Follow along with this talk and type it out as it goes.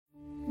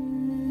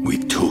We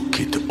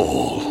took it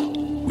all.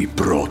 We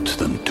brought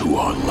them to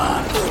our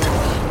land.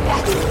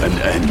 An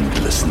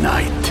endless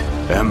night,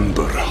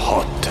 ember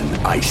hot and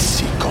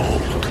icy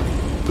cold.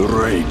 The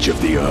rage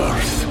of the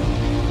earth.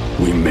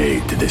 We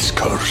made this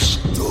curse.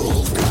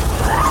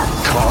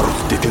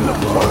 Carved it in the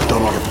blood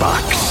on our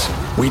backs.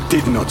 We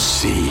did not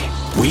see.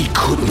 We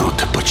could not,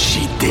 but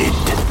she did.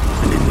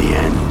 And in the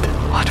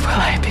end... What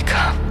will I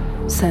become?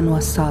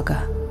 Senua's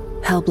Saga.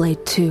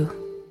 Hellblade 2.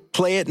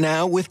 Play it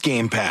now with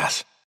Game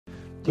Pass.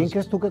 ¿Quién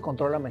crees tú que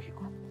controla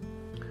México?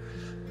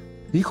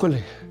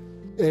 Híjole,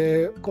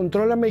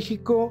 controla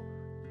México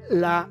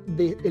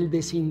el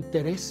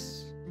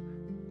desinterés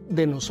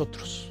de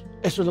nosotros.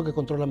 Eso es lo que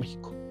controla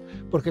México.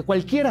 Porque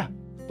cualquiera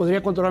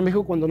podría controlar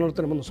México cuando no lo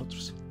tenemos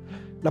nosotros.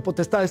 La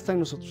potestad está en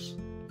nosotros,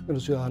 en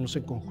los ciudadanos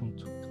en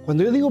conjunto.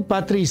 Cuando yo digo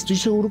patria, y estoy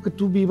seguro que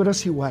tú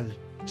vibras igual,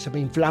 se me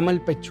inflama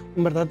el pecho.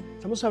 En verdad,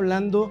 estamos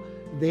hablando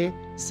de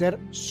ser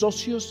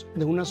socios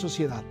de una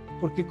sociedad.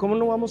 Porque ¿cómo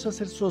no vamos a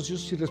ser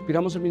socios si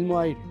respiramos el mismo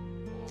aire?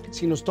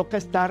 Si nos toca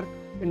estar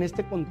en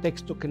este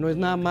contexto que no es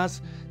nada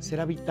más ser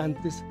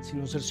habitantes,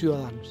 sino ser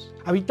ciudadanos.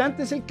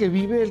 Habitante es el que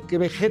vive, el que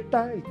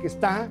vegeta, el que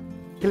está,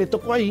 que le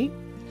tocó ahí.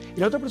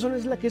 Y la otra persona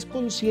es la que es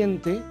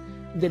consciente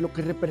de lo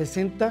que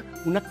representa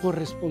una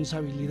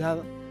corresponsabilidad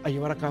a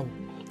llevar a cabo.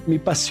 Mi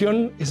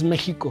pasión es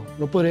México,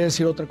 no podría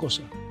decir otra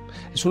cosa.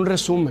 Es un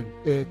resumen.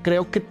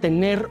 Creo que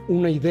tener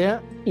una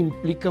idea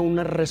implica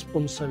una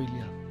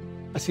responsabilidad.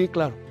 Así de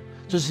claro.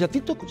 Entonces, si a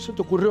ti se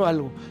te ocurrió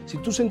algo, si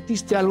tú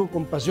sentiste algo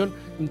con pasión,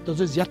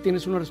 entonces ya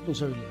tienes una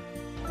responsabilidad.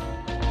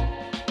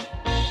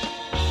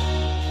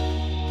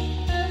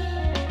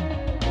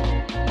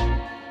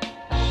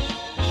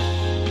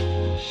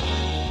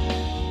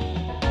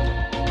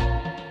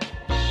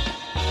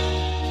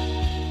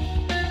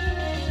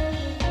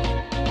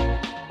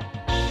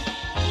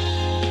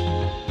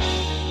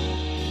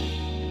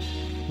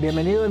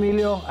 Bienvenido,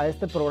 Emilio, a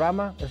este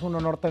programa. Es un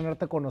honor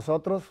tenerte con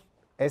nosotros.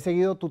 He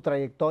seguido tu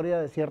trayectoria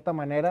de cierta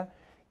manera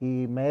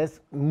y me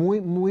es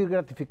muy, muy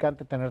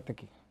gratificante tenerte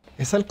aquí.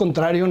 Es al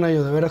contrario,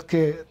 Nayo, de veras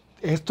que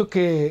esto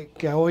que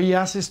hoy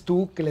haces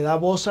tú, que le da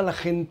voz a la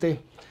gente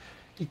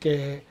y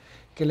que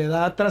le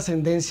da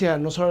trascendencia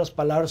no solo a las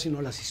palabras, sino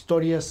a las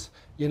historias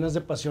llenas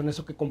de pasión,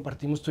 eso que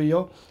compartimos tú y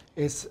yo,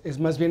 es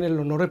más bien el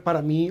honor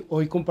para mí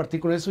hoy compartir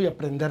con eso y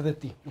aprender de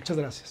ti. Muchas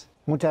gracias.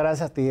 Muchas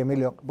gracias a ti,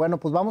 Emilio. Bueno,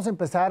 pues vamos a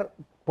empezar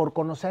por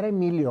conocer a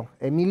Emilio.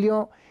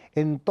 Emilio,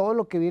 en todo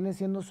lo que viene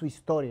siendo su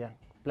historia,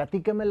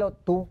 platícamelo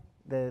tú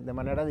de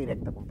manera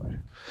directa, compadre.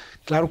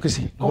 Claro que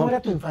sí. ¿Cómo era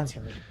tu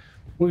infancia, Emilio?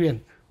 Muy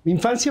bien. Mi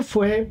infancia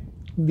fue,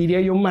 diría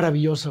yo,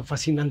 maravillosa,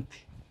 fascinante.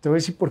 Te voy a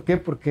decir por qué,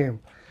 porque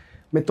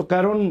me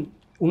tocaron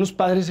unos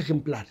padres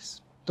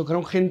ejemplares.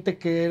 Tocaron gente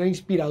que era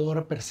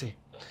inspiradora per se.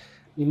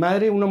 Mi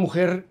madre, una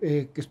mujer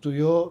que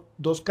estudió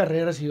 2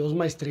 carreras y 2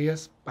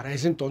 maestrías para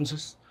ese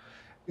entonces,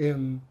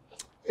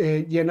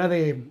 llena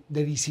de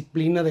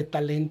disciplina, de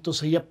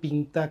talentos. Ella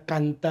pinta,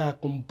 canta,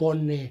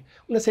 compone,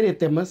 una serie de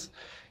temas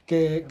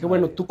que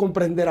bueno, tú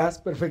comprenderás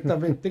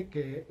perfectamente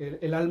que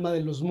el alma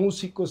de los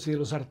músicos y de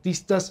los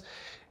artistas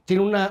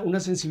tiene una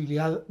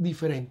sensibilidad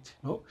diferente,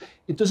 ¿no?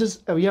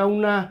 Entonces había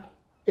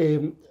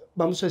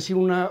vamos a decir,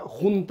 una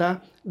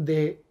junta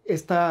de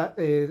esta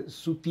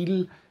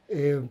sutil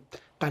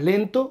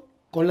talento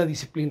con la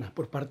disciplina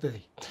por parte de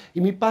ella.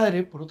 Y mi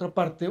padre, por otra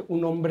parte,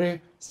 un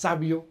hombre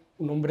sabio,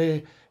 un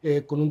hombre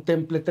con un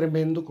temple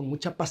tremendo, con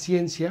mucha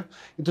paciencia.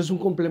 Entonces, un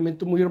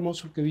complemento muy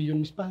hermoso el que vi yo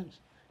en mis padres.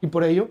 Y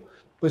por ello,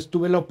 pues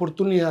tuve la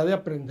oportunidad de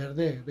aprender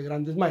de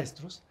grandes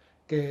maestros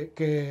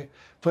que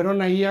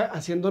fueron ahí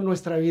haciendo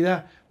nuestra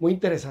vida muy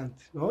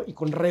interesante, ¿no? Y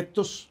con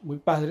retos muy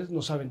padres.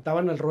 Nos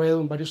aventaban al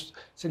ruedo en varios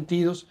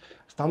sentidos.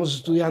 Estábamos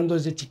estudiando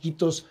desde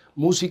chiquitos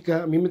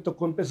música. A mí me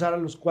tocó empezar a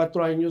los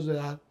 4 años de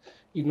edad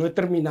y no he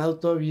terminado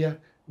todavía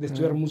de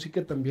estudiar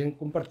música. También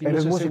compartimos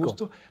ese músico?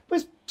 gusto.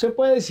 Pues se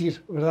puede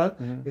decir, ¿verdad?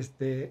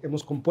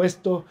 Hemos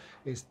compuesto,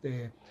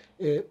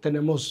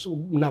 tenemos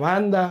una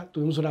banda,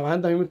 tuvimos una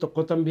banda. A mí me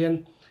tocó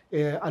también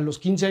a los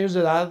 15 años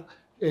de edad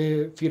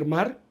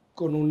firmar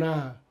con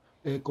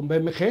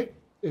BMG.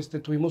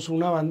 Tuvimos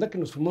una banda que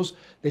nos fuimos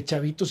de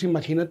chavitos,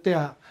 imagínate,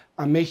 a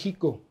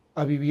México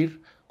a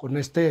vivir con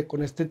este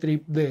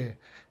trip de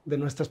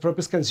nuestras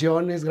propias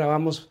canciones.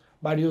 Grabamos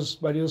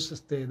varios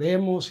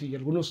demos y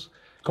algunos...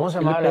 ¿Cómo se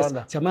llamaba la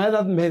banda? Se llamaba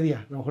Edad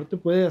Media. A lo mejor te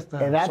puede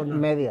hasta Edad sonar.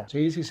 Media.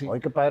 Sí, sí, sí.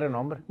 Oye, qué padre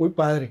nombre. Muy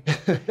padre.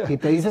 Y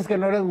te dices que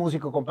no eres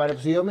músico, compadre.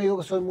 Pues si yo me digo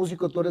que soy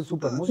músico, tú eres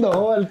súper músico.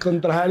 No, al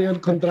contrario,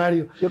 al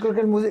contrario. Yo creo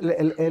que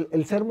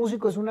el ser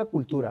músico es una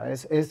cultura,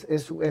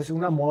 es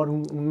un amor,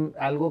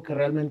 algo que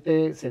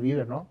realmente se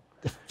vive, ¿no?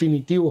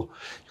 Definitivo.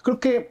 Yo creo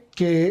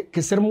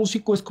que ser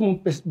músico es como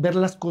ver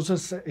las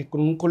cosas con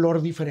un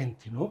color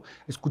diferente, ¿no?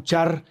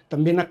 Escuchar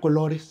también a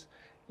colores.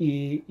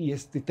 Y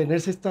tener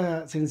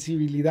esta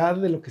sensibilidad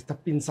de lo que está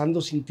pensando,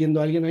 sintiendo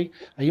alguien.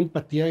 Hay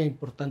empatía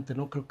importante,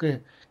 ¿no? Creo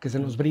que se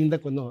nos brinda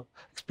cuando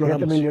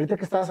exploramos. Fíjate, ahorita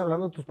que estabas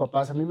hablando de tus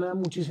papás, a mí me da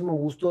muchísimo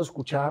gusto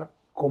escuchar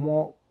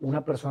cómo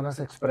una persona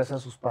se expresa a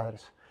sus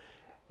padres.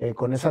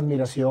 con esa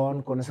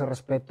admiración, con ese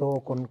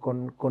respeto,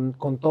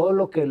 con todo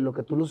lo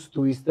que tú los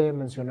estuviste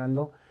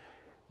mencionando,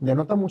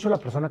 denota mucho la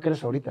persona que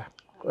eres ahorita.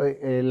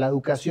 La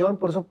educación,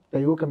 por eso te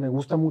digo que me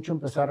gusta mucho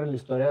empezar en la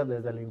historia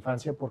desde la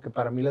infancia, porque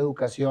para mí la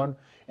educación,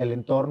 el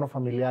entorno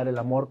familiar, el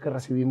amor que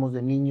recibimos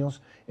de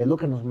niños, es lo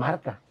que nos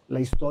marca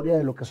la historia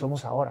de lo que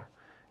somos ahora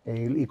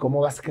y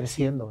cómo vas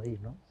creciendo ahí,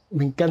 ¿no?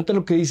 Me encanta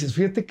lo que dices.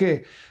 Fíjate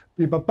que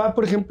mi papá,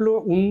 por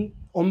ejemplo, un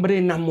hombre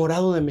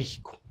enamorado de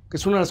México, que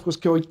es una de las cosas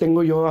que hoy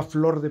tengo yo a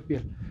flor de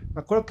piel.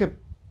 Me acuerdo que,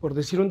 por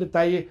decir un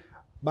detalle,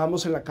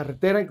 vamos en la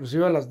carretera,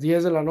 inclusive a las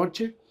 10 de la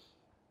noche,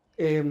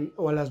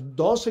 o a las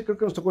 12 creo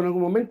que nos tocó en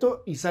algún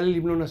momento, y sale el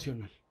himno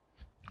nacional.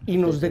 Y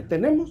nos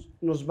detenemos,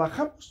 nos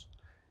bajamos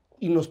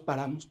y nos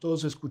paramos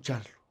todos a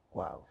escucharlo.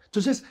 Wow.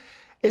 Entonces,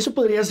 eso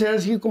podría ser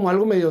así como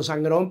algo medio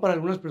sangrón para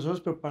algunas personas,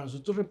 pero para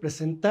nosotros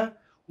representa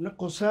una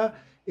cosa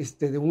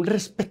de un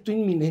respeto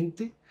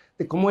inminente,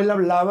 de cómo él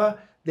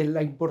hablaba de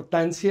la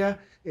importancia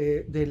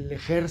del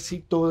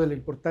ejército, de la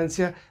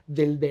importancia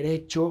del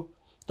derecho.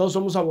 Todos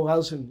somos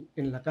abogados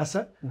en la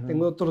casa. Uh-huh.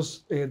 Tengo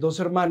otros 2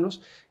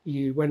 hermanos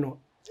y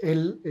bueno,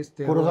 él...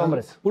 puros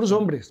hombres. Puros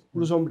hombres,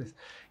 puros hombres.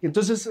 Y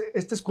entonces,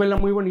 esta escuela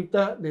muy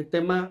bonita de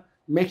tema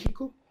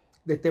México,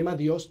 de tema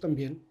Dios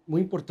también,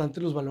 muy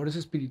importante los valores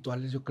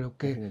espirituales, yo creo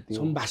que definitivo.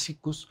 Son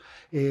básicos.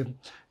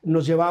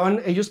 Nos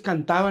llevaban, ellos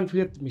cantaban,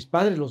 fíjate, mis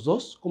padres, los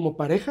 2, como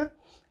pareja,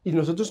 y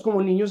nosotros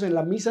como niños en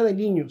la misa de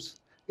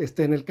niños,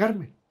 en el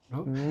Carmen,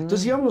 ¿no?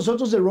 Entonces íbamos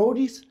nosotros de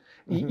roadies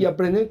y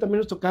aprendiendo, también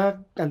nos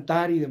tocaba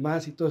cantar y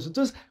demás y todo eso.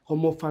 Entonces,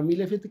 como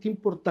familia, fíjate qué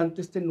importante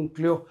este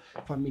núcleo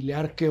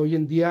familiar que hoy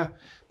en día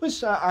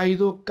pues ha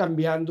ido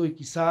cambiando y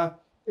quizá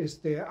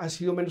ha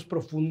sido menos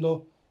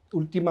profundo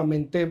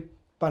últimamente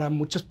para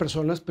muchas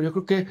personas, pero yo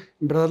creo que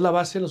en verdad la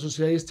base de la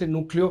sociedad y este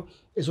núcleo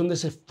es donde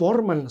se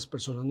forman las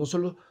personas, no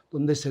solo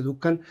donde se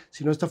educan,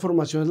 sino esta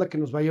formación es la que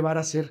nos va a llevar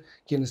a ser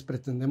quienes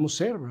pretendemos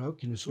ser, ¿verdad?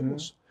 Quienes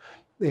somos.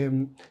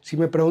 Si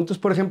me preguntas,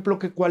 por ejemplo,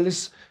 que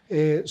cuáles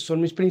son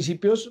mis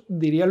principios,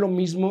 diría lo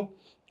mismo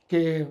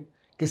que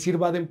Sir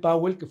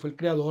Baden-Powell, que fue el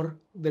creador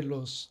de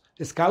los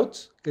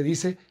Scouts, que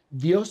dice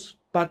Dios,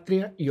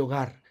 patria y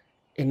hogar,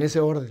 en ese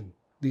orden,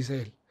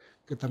 dice él,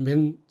 que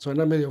también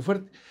suena medio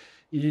fuerte.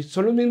 Y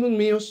son los mismos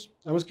míos,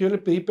 además que yo le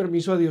pedí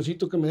permiso a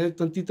Diosito que me dé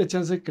tantita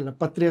chance de que la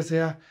patria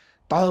sea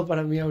todo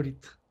para mí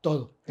ahorita,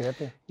 todo.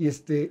 Fíjate.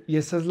 Y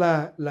esa es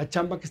la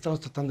chamba que estamos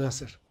tratando de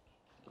hacer.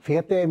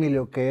 Fíjate,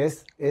 Emilio, que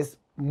es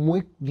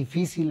muy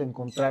difícil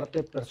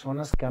encontrarte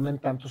personas que amen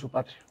tanto su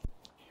patria,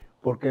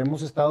 porque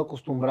hemos estado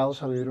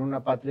acostumbrados a vivir en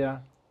una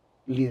patria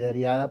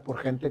liderada por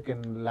gente que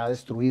la ha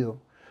destruido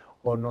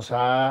o nos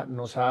ha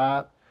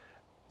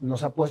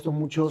puesto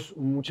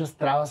muchas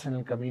trabas en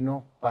el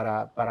camino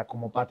para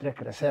como patria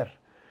crecer.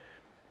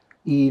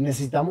 Y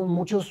necesitamos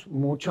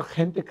mucha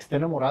gente que esté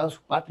enamorada de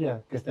su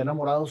patria, que esté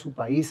enamorada de su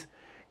país,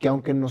 que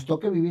aunque nos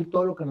toque vivir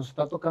todo lo que nos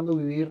está tocando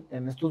vivir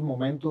en estos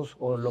momentos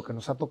o lo que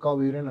nos ha tocado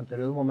vivir en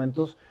anteriores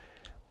momentos,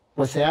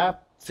 pues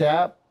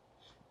sea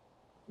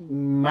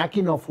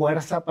máquina o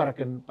fuerza para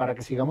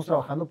que sigamos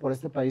trabajando por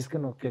este país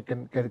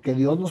que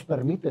Dios nos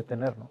permite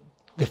tener, ¿no?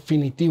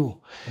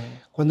 Definitivo.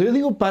 Cuando yo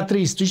digo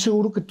patria, y estoy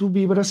seguro que tú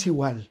vibras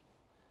igual,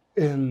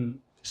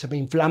 se me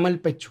inflama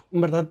el pecho.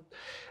 En verdad,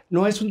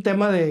 no es un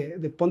tema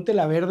de ponte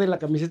la verde, la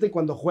camiseta y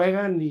cuando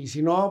juegan y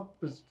si no,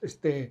 pues,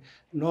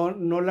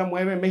 no la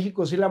mueve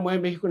México, sí la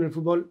mueve México en el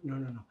fútbol.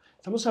 No.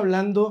 Estamos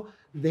hablando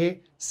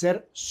de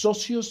ser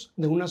socios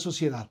de una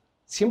sociedad.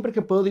 Siempre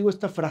que puedo digo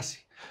esta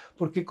frase,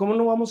 porque ¿cómo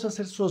no vamos a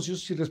ser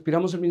socios si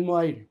respiramos el mismo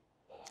aire?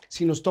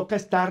 Si nos toca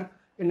estar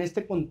en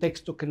este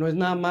contexto que no es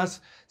nada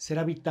más ser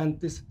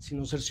habitantes,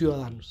 sino ser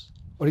ciudadanos.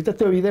 Ahorita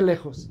te oí de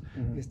lejos,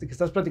 que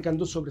estás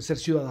platicando sobre ser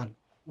ciudadano,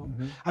 ¿no?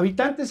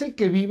 Habitante es el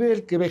que vive,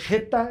 el que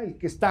vegeta, el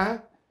que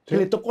está, que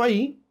le tocó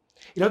ahí.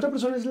 Y la otra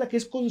persona es la que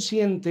es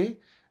consciente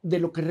de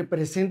lo que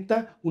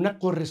representa una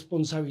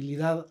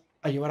corresponsabilidad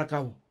a llevar a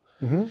cabo.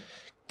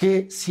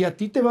 Que si a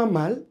ti te va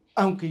mal,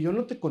 aunque yo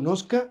no te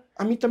conozca,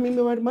 a mí también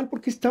me va a ir mal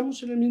porque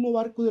estamos en el mismo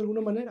barco de alguna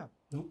manera,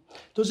 ¿no?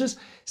 Entonces,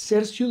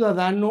 ser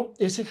ciudadano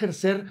es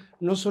ejercer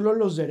no solo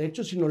los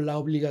derechos, sino la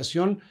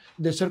obligación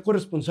de ser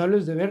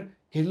corresponsables, de ver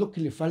qué es lo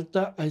que le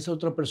falta a esa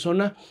otra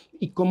persona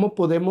y cómo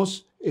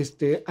podemos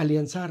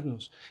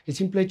alianzarnos. El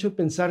simple hecho de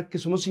pensar que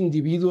somos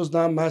individuos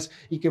nada más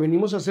y que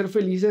venimos a ser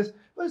felices,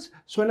 pues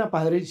suena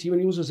padre, sí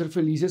venimos a ser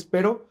felices,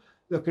 pero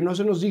lo que no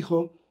se nos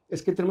dijo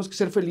es que tenemos que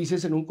ser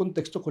felices en un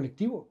contexto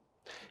colectivo.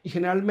 Y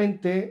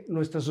generalmente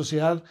nuestra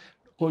sociedad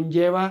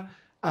conlleva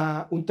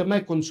a un tema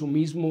de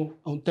consumismo,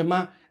 a un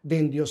tema de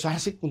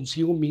endiosarse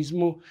consigo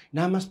mismo,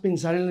 nada más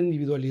pensar en la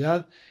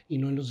individualidad y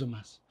no en los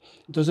demás.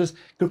 Entonces,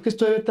 creo que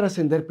esto debe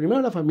trascender primero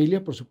a la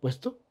familia, por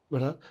supuesto,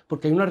 ¿verdad?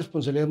 Porque hay una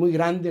responsabilidad muy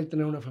grande al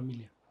tener una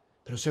familia.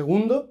 Pero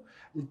segundo,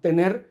 el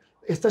tener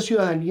esta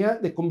ciudadanía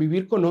de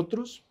convivir con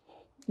otros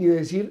y de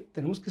decir,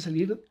 tenemos que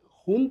salir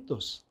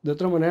juntos. De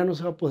otra manera no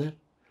se va a poder.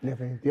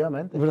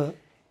 Definitivamente. ¿Verdad?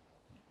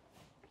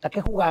 ¿A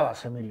qué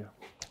jugabas, Emilio?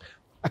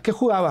 ¿A qué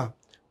jugaba?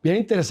 Bien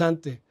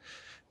interesante.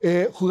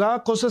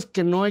 Jugaba cosas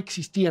que no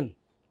existían.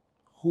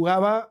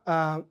 Jugaba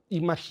a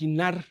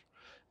imaginar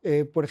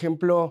por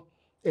ejemplo,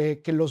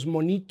 que los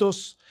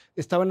monitos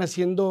estaban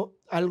haciendo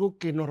algo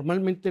que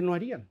normalmente no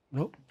harían,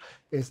 ¿no?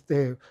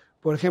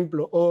 Por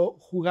ejemplo, o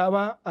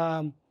jugaba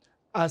a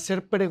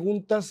hacer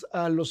preguntas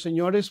a los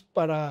señores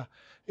para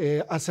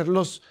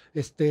hacerlos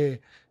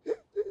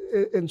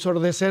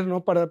ensordecer,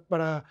 ¿no?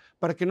 Para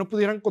que no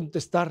pudieran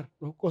contestar,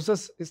 ¿no?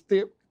 Cosas,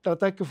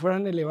 trata de que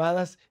fueran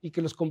elevadas y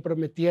que los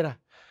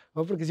comprometiera,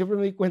 ¿no? Porque siempre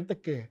me di cuenta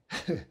que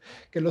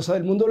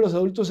el mundo de los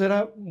adultos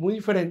era muy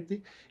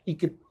diferente y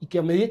que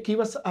a medida que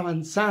ibas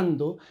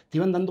avanzando, te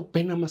iban dando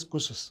pena más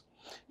cosas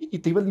y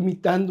te ibas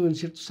limitando en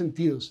ciertos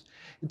sentidos.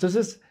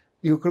 Entonces,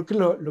 digo, creo que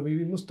lo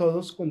vivimos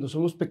todos cuando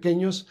somos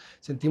pequeños,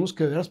 sentimos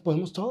que de veras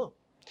podemos todo.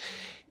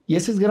 Y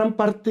esa es gran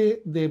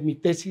parte de mi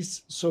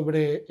tesis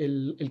sobre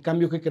el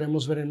cambio que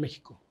queremos ver en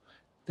México.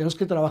 Tenemos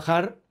que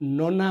trabajar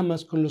no nada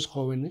más con los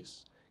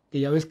jóvenes, que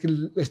ya ves que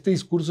este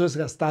discurso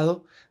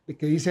desgastado de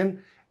que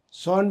dicen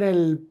son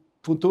el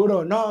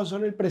futuro, no,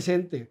 son el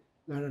presente.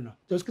 No.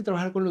 Tenemos que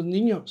trabajar con los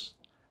niños,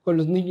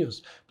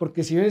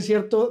 porque si bien es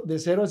cierto, de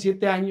 0 a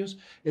 7 años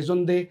es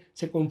donde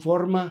se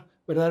conforma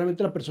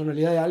verdaderamente la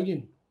personalidad de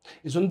alguien.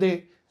 Es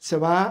donde se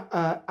va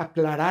a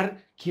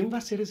aclarar quién va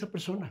a ser esa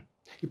persona.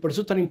 Y por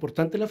eso es tan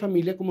importante la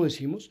familia, como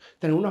decimos,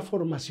 tener una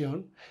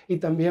formación y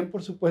también,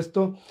 por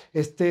supuesto,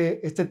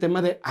 este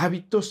tema de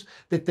hábitos,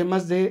 de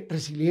temas de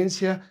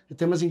resiliencia, de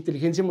temas de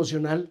inteligencia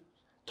emocional.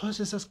 Todas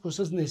esas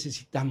cosas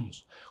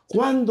necesitamos.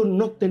 Cuando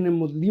no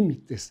tenemos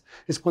límites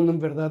es cuando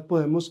en verdad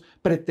podemos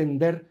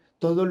pretender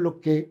todo lo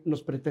que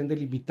nos pretende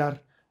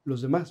limitar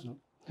los demás, ¿no?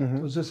 Uh-huh.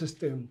 Entonces,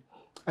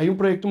 hay un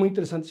proyecto muy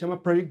interesante, se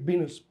llama Project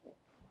Venus,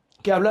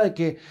 que habla de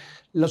que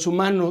los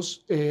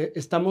humanos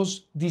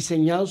estamos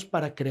diseñados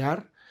para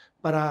crear,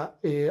 para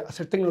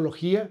hacer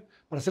tecnología,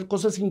 para hacer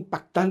cosas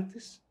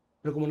impactantes,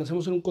 pero como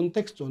nacemos en un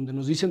contexto donde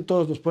nos dicen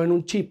todos, nos ponen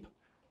un chip,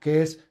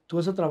 que es tú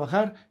vas a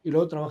trabajar y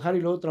luego trabajar y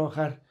luego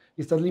trabajar,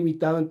 y estás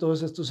limitado en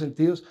todos estos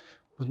sentidos,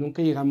 pues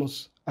nunca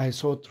llegamos a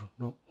eso otro,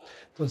 ¿no?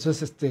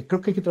 Entonces,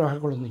 creo que hay que trabajar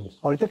con los niños.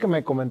 Ahorita que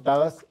me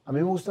comentabas, a mí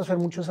me gusta hacer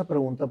mucho esa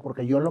pregunta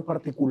porque yo en lo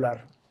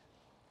particular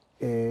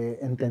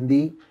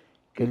entendí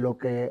que lo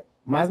que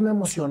más me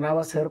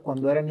emocionaba hacer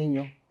cuando era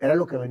niño era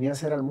lo que venía a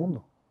hacer al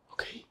mundo.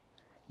 Okay.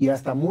 Y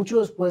hasta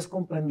mucho después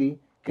comprendí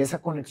que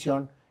esa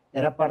conexión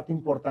era parte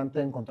importante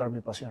de encontrar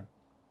mi pasión.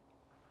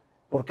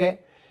 ¿Por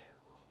qué?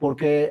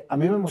 Porque a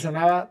mí me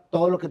emocionaba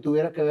todo lo que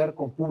tuviera que ver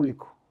con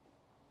público,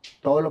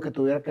 todo lo que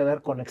tuviera que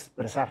ver con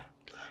expresar.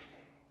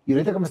 Y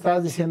ahorita que me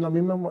estabas diciendo a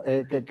mí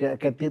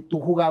que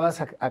tú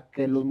jugabas a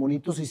que los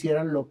monitos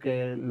hicieran lo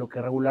que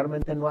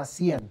regularmente no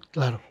hacían.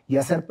 Claro. Y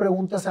hacer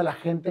preguntas a la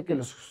gente que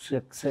los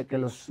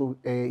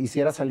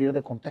hiciera salir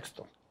de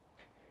contexto.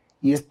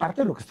 Y es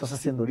parte de lo que estás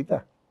haciendo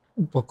ahorita.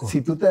 Un poco.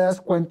 Si tú te das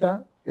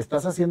cuenta,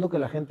 estás haciendo que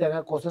la gente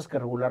haga cosas que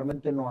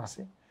regularmente no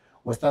hace.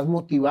 O estás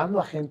motivando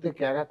a gente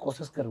que haga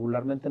cosas que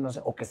regularmente no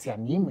hace. O que se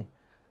anime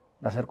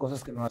a hacer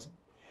cosas que no hace.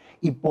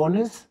 Y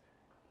pones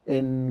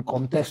en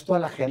contexto a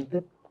la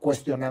gente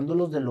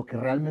cuestionándolos de lo que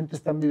realmente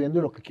están viviendo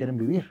y lo que quieren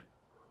vivir.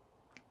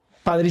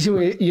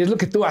 Padrísimo, y es lo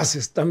que tú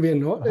haces también,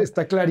 ¿no? Ajá.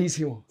 Está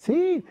clarísimo.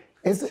 Sí,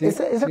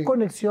 esa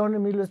conexión,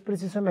 Emilio, es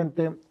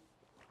precisamente,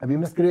 a mí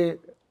me escribe,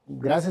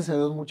 gracias a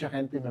Dios, mucha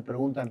gente y me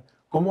preguntan,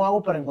 ¿cómo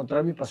hago para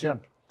encontrar mi pasión?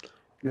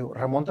 Digo,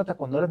 remóntate a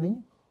cuando eras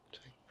niño.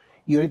 Sí.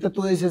 Y ahorita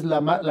tú dices,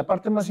 la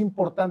parte más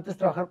importante es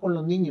trabajar con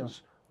los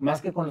niños,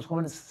 más que con los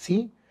jóvenes.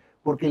 Sí,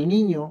 porque el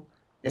niño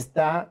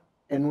está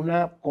en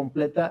una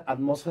completa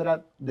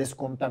atmósfera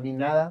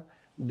descontaminada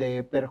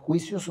de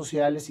perjuicios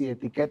sociales y de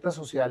etiquetas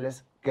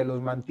sociales que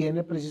los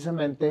mantiene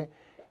precisamente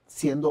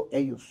siendo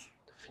ellos.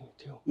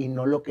 Definitivo. Y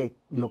no lo que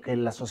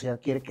la sociedad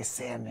quiere que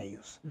sean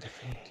ellos.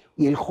 Definitivo.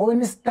 Y el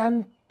joven es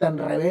tan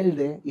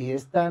rebelde, y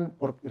es tan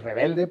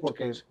rebelde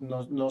porque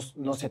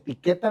nos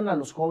etiquetan a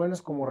los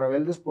jóvenes como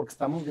rebeldes porque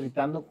estamos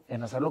gritando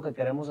en hacer lo que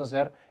queremos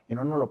hacer y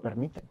no nos lo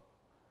permiten.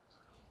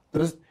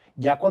 Entonces,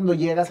 ya cuando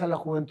llegas a la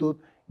juventud,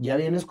 ya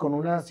vienes con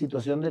una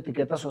situación de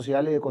etiqueta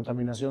social y de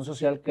contaminación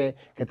social que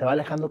te va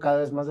alejando cada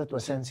vez más de tu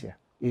esencia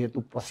y de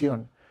tu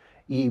pasión.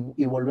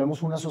 Y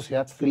volvemos una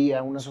sociedad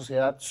fría, una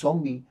sociedad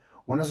zombie,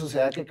 una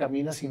sociedad que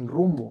camina sin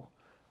rumbo,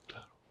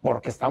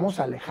 porque estamos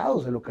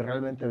alejados de lo que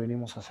realmente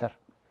venimos a hacer.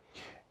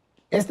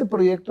 Este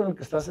proyecto en el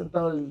que estás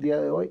sentado el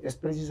día de hoy es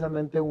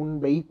precisamente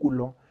un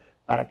vehículo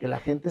para que la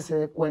gente se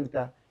dé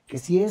cuenta que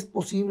sí es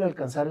posible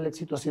alcanzar el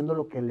éxito haciendo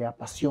lo que le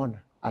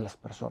apasiona a las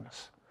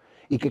personas.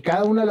 Y que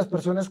cada una de las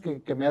personas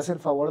que me hace el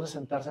favor de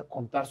sentarse a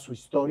contar su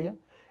historia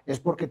es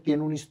porque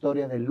tiene una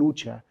historia de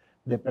lucha,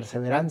 de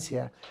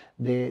perseverancia,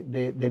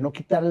 de no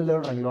quitar el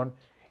dedo del renglón.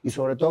 Y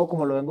sobre todo,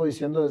 como lo vengo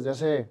diciendo desde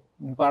hace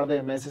un par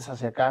de meses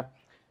hacia acá,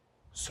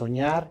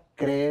 soñar,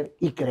 creer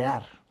y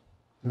crear.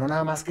 No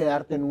nada más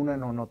quedarte en una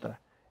o en otra.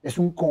 Es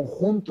un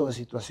conjunto de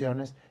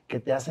situaciones que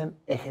te hacen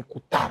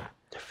ejecutar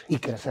y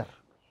crecer.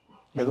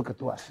 Es lo que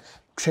tú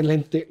haces.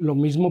 Excelente. Lo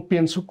mismo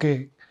pienso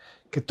que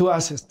tú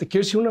haces. Te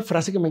quiero decir una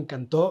frase que me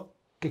encantó,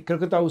 que creo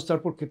que te va a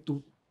gustar porque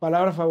tu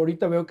palabra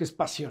favorita veo que es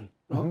pasión,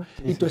 ¿no? Uh-huh,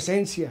 sí, y tu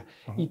esencia,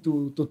 uh-huh, y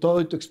tu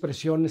todo y tu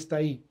expresión está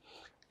ahí.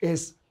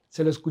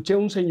 Se lo escuché a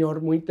un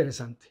señor muy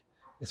interesante.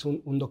 es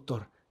un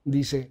doctor,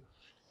 dice,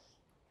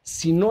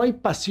 si no hay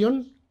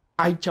pasión,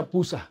 hay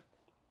chapuza.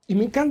 Y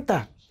me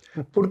encanta,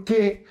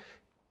 porque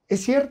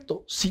es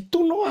cierto, si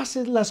tú no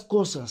haces las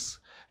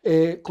cosas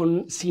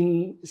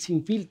sin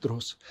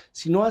filtros,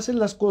 si no haces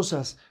las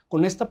cosas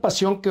con esta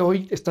pasión que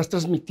hoy estás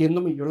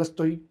transmitiéndome, yo la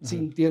estoy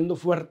sintiendo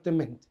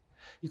fuertemente,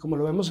 y como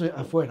lo vemos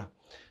afuera,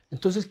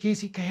 entonces quiere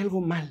decir que hay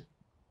algo mal,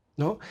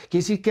 ¿no?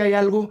 Quiere decir que hay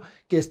algo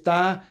que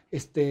está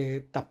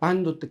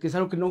tapándote, que es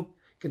algo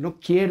que no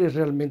quieres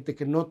realmente,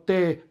 que no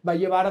te va a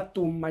llevar a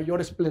tu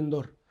mayor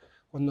esplendor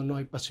cuando no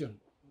hay pasión.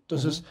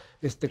 Entonces,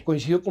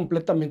 coincido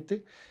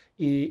completamente.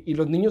 Y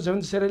los niños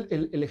deben de ser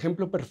el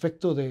ejemplo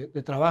perfecto de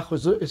trabajo.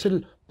 Es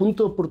el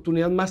punto de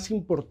oportunidad más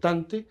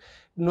importante,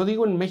 no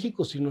digo en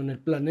México, sino en el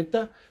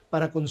planeta,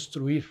 para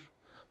construir.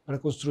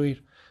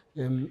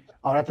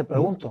 Ahora te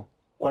pregunto,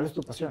 ¿cuál es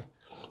tu pasión?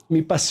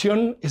 Mi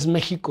pasión es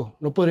México,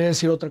 no podría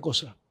decir otra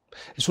cosa.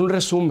 Es un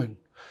resumen.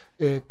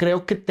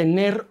 Creo que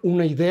tener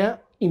una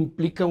idea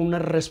implica una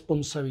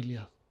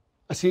responsabilidad.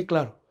 Así de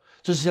claro.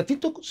 Entonces, si a ti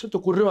se te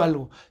ocurrió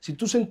algo, si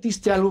tú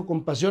sentiste algo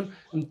con pasión,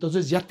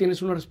 entonces ya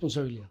tienes una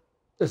responsabilidad.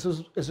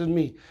 Eso es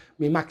mi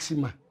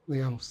máxima,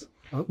 digamos,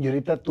 ¿no? Y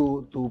ahorita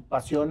tu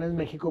pasión es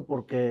México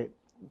porque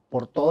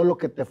por todo lo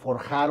que te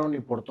forjaron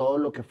y por todo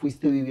lo que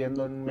fuiste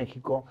viviendo en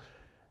México,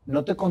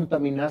 ¿no te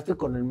contaminaste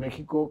con el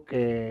México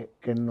que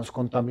nos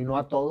contaminó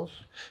a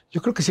todos?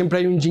 Yo creo que siempre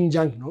hay un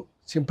yin-yang, ¿no?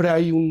 Siempre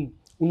hay un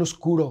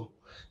oscuro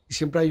y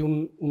siempre hay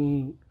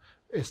un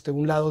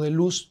lado de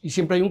luz y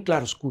siempre hay un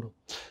claroscuro.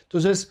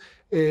 Entonces,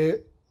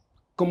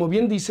 como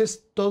bien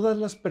dices, todas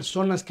las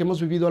personas que hemos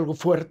vivido algo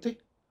fuerte,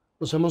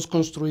 nos hemos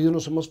construido,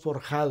 nos hemos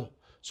forjado,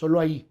 solo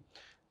ahí.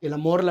 El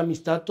amor, la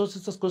amistad, todas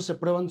estas cosas se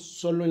prueban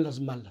solo en las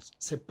malas.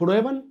 Se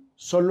prueban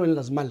solo en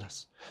las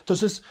malas.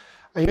 Entonces,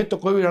 a mí me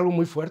tocó vivir algo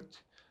muy fuerte.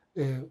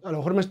 A lo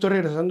mejor me estoy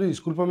regresando y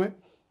discúlpame,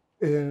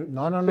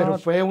 No. pero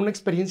fue una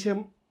experiencia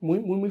muy,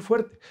 muy, muy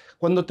fuerte.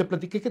 Cuando te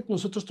platiqué que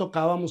nosotros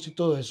tocábamos y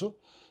todo eso,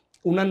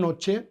 una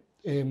noche,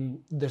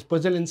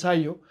 después del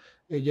ensayo,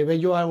 llevé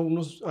yo a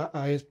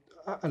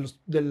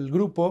los del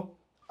grupo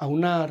a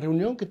una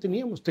reunión que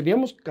teníamos.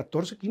 Teníamos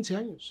 14, 15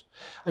 años.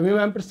 A mí me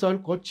habían prestado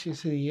el coche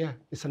ese día,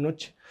 esa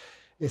noche.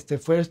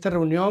 Fue a esta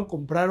reunión,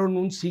 compraron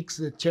un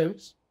Six de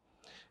Cheves,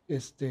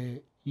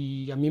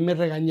 y a mí me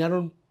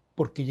regañaron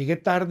porque llegué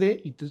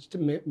tarde y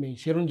me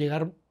hicieron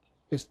llegar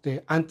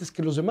antes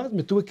que los demás.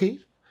 Me tuve que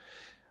ir.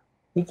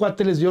 Un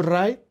cuate les dio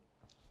ride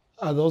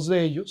a 2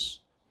 de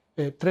ellos,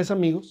 3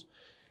 amigos,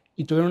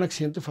 y tuvieron un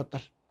accidente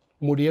fatal.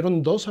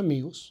 Murieron 2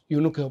 amigos y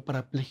uno quedó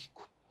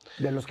parapléjico.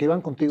 De los que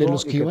iban contigo De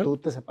los que iban, tú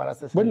te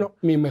separaste. Bueno,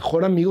 mi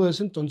mejor amigo de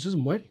ese entonces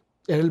muere.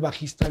 Era el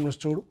bajista de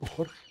nuestro grupo,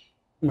 Jorge.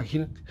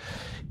 Imagínate.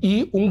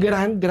 Y un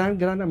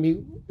gran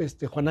amigo,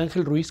 Juan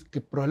Ángel Ruiz,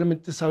 que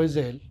probablemente sabes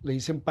de él, le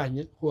dicen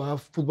Paña, jugaba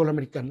fútbol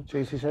americano.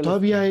 Sí.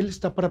 Todavía él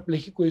está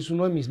parapléjico y es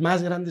uno de mis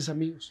más grandes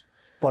amigos.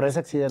 Por ese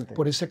accidente.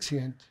 Por ese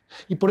accidente.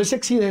 Y por ese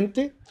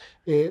accidente,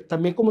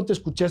 también como te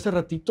escuché hace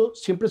ratito,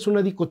 siempre es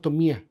una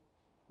dicotomía,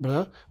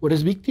 ¿verdad? O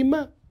eres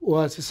víctima o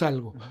haces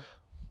algo.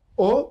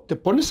 O te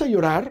pones a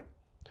llorar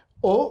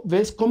o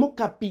ves cómo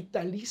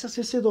capitalizas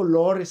ese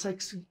dolor,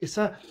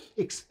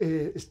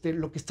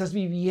 lo que estás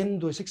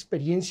viviendo, esa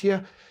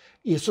experiencia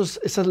y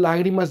esas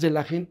lágrimas de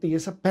la gente y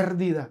esa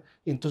pérdida.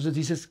 Y entonces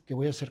dices, ¿qué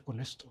voy a hacer con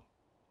esto?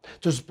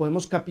 Entonces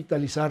podemos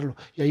capitalizarlo.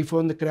 Y ahí fue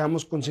donde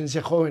creamos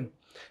Conciencia Joven,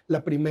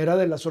 la primera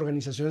de las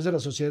organizaciones de la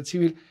sociedad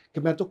civil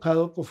que me ha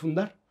tocado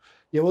cofundar.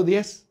 Llevo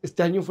 10,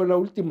 este año fue la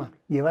última.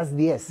 ¿Llevas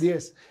 10?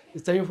 10.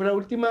 Este año fue la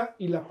última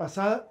y la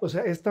pasada, o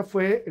sea, esta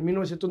fue en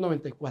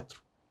 1994.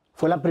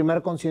 Fue la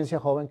primera Conciencia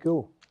Joven que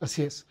hubo.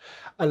 Así es.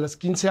 A los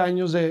 15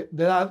 años de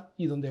edad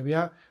y donde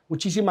había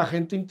muchísima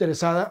gente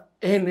interesada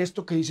en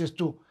esto que dices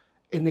tú,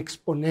 en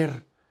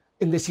exponer,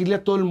 en decirle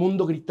a todo el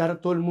mundo, gritar a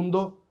todo el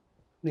mundo,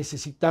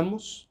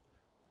 necesitamos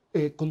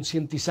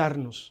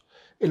concientizarnos.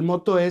 El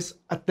moto es,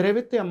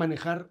 atrévete a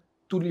manejar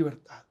tu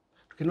libertad.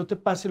 Que no te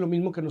pase lo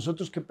mismo que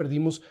nosotros que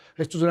perdimos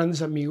a estos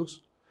grandes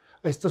amigos,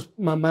 a estas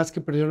mamás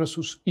que perdieron a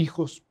sus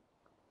hijos.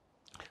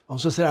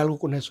 Vamos a hacer algo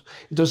con eso.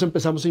 Entonces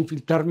empezamos a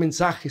infiltrar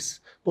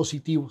mensajes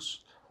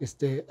positivos,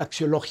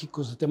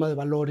 axiológicos, de tema de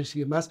valores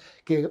y demás,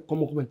 que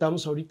como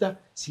comentábamos ahorita,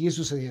 sigue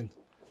sucediendo.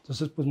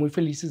 Entonces, pues muy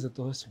felices de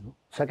todo eso, ¿no?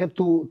 O sea que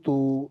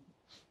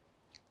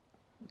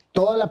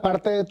toda la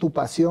parte de tu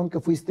pasión que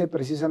fuiste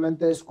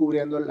precisamente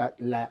descubriendo,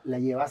 la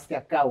llevaste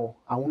a cabo,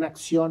 a una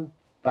acción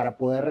para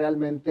poder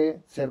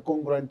realmente ser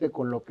congruente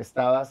con lo que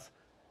estabas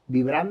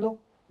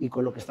vibrando y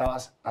con lo que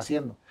estabas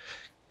haciendo.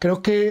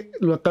 Creo que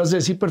lo acabas de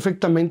decir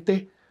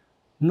perfectamente.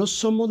 No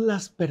somos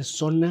las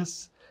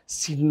personas,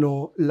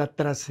 sino la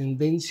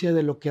trascendencia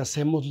de lo que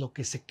hacemos, lo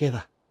que se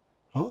queda,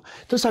 ¿no?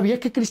 Entonces había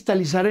que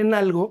cristalizar en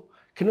algo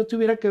que no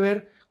tuviera que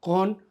ver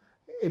con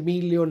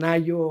Emilio,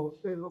 Nayo,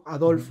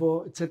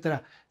 Adolfo,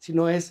 etcétera,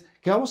 sino es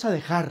que vamos a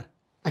dejar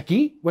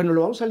aquí, bueno,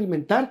 lo vamos a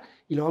alimentar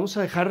y lo vamos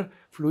a dejar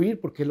fluir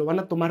porque lo van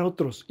a tomar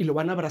otros y lo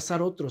van a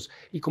abrazar otros.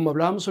 Y como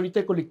hablábamos ahorita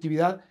de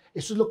colectividad,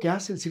 eso es lo que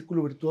hace el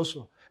círculo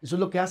virtuoso. Eso es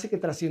lo que hace que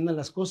trasciendan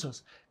las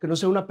cosas, que no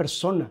sea una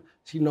persona,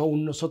 sino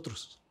un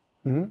nosotros.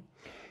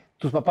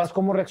 ¿Tus papás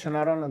cómo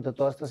reaccionaron ante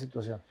toda esta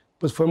situación?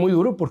 Pues fue muy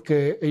duro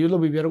porque ellos lo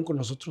vivieron con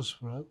nosotros,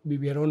 ¿verdad?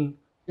 Vivieron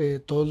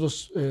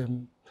todos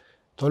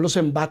los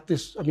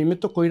embates. A mí me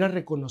tocó ir a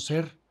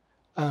reconocer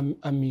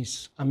a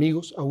mis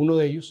amigos, a uno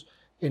de ellos,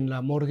 en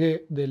la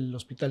morgue del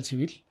Hospital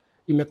Civil,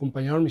 y me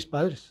acompañaron mis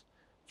padres.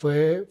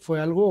 Fue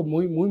algo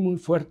muy, muy, muy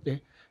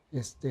fuerte,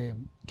 que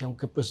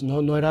aunque pues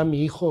no era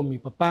mi hijo o mi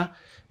papá,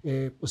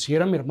 pues sí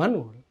era mi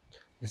hermano,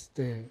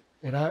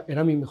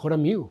 era mi mejor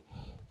amigo.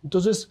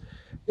 Entonces,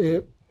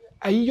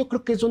 ahí yo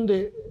creo que es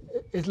donde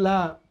es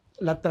la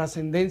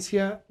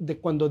trascendencia de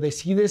cuando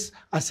decides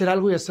hacer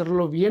algo y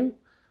hacerlo bien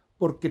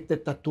porque te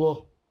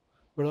tatuó,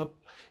 ¿verdad?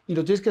 Y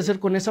lo tienes que hacer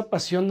con esa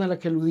pasión a la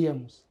que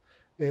aludíamos,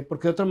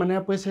 porque de otra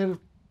manera puede ser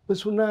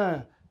pues un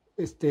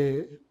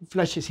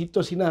flashecito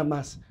así nada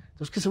más.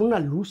 Entonces que ser una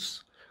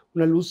luz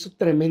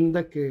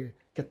tremenda que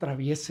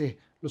atraviese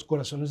los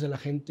corazones de la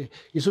gente.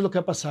 Y eso es lo que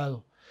ha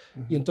pasado.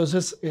 Uh-huh. Y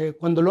entonces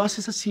cuando lo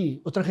haces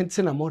así, otra gente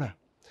se enamora.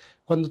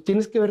 Cuando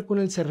tienes que ver con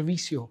el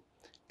servicio,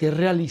 que es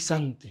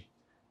realizante,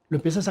 lo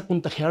empiezas a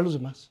contagiar a los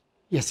demás.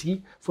 Y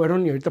así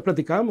fueron, y ahorita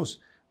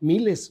platicábamos,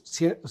 miles,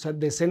 o sea,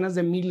 decenas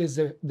de miles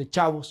de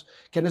chavos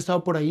que han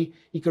estado por ahí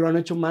y que lo han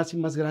hecho más y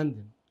más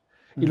grande.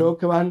 Uh-huh. Y luego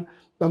que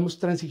vamos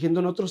transigiendo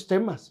en otros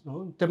temas, ¿no?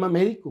 Un tema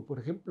médico, por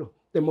ejemplo,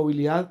 de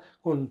movilidad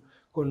con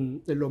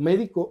lo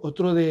médico,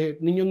 otro de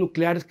niños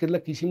nucleares, que es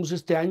la que hicimos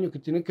este año, que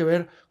tiene que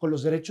ver con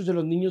los derechos de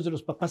los niños de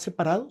los papás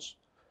separados.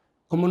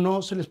 ¿Cómo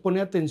no se les pone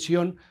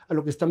atención a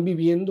lo que están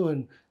viviendo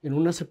en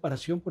una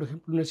separación, por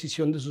ejemplo, una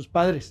escisión de sus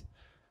padres?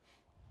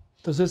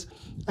 Entonces,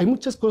 hay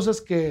muchas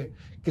cosas que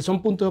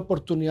son punto de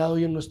oportunidad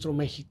hoy en nuestro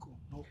México,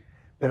 ¿no?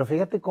 Pero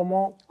fíjate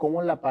cómo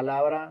la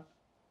palabra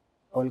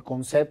o el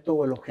concepto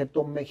o el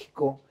objeto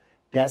México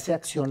te hace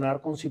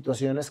accionar con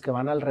situaciones que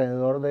van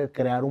alrededor de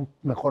crear un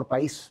mejor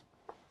país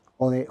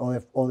o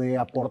de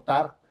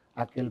aportar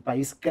a que el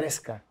país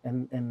crezca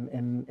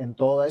en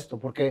todo esto.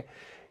 Porque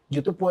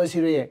yo te puedo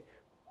decir, oye,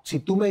 si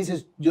tú me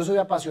dices, yo soy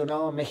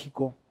apasionado a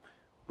México,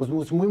 pues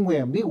es muy, muy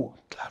ambiguo.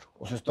 Claro.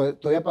 O sea,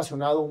 estoy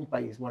apasionado a un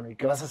país. Bueno, ¿y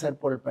qué vas a hacer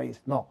por el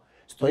país? No,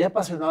 estoy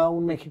apasionado a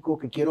un México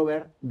que quiero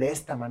ver de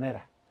esta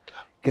manera.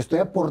 Claro. Que estoy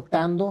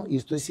aportando y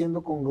estoy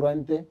siendo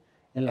congruente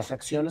en las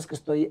acciones que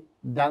estoy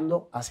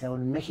dando hacia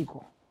el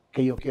México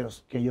que yo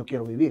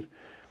quiero vivir.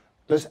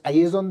 Entonces,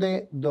 ahí es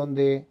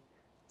donde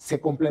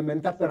se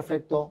complementa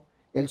perfecto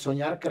el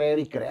soñar, creer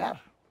y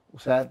crear. O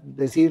sea,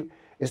 decir,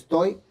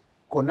 estoy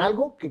con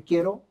algo que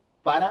quiero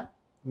para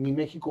mi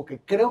México, que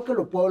creo que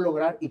lo puedo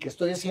lograr y que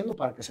estoy haciendo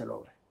para que se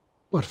logre.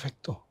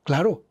 Perfecto,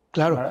 claro.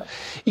 ¿Verdad?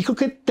 Y creo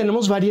que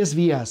tenemos varias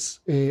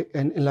vías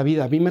en la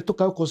vida. A mí me ha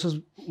tocado cosas,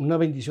 una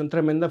bendición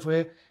tremenda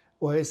fue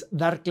pues,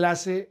 dar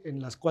clase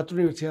en las 4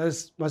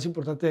 universidades más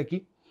importantes de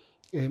aquí.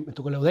 Me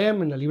tocó en la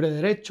UDEM, en la Libre de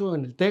Derecho,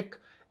 en el TEC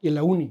y en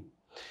la UNI.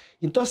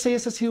 Y en todas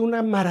ellas ha sido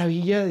una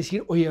maravilla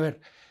decir, oye, a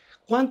ver,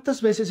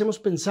 ¿cuántas veces hemos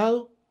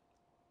pensado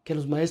que a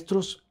los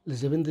maestros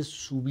les deben de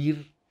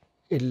subir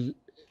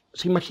o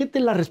sea, imagínate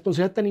la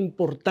responsabilidad tan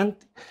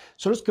importante.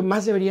 Son los que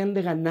más deberían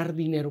de ganar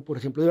dinero, por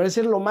ejemplo. Debería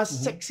ser lo más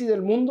sexy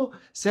del mundo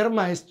ser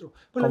maestro.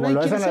 Bueno,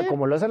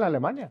 como lo es en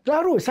Alemania.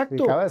 Claro,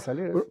 exacto. Acaba de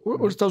salir.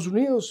 O Estados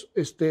Unidos,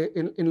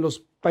 en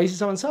los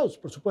países avanzados,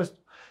 por supuesto.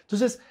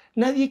 Entonces,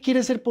 nadie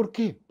quiere ser ¿por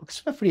qué? Porque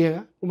es una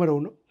friega, número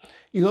 1.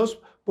 Y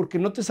 2, porque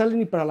no te sale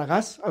ni para la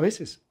gas a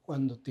veces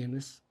cuando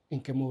tienes en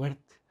qué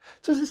moverte.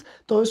 Entonces,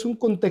 todo es un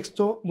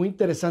contexto muy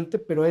interesante,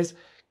 pero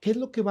 ¿qué es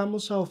lo que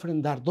vamos a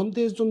ofrendar?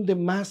 ¿Dónde es donde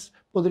más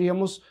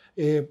podríamos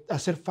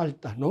hacer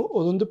falta, ¿no?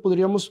 O dónde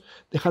podríamos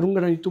dejar un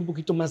granito un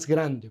poquito más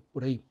grande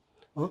por ahí,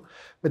 ¿no?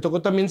 Me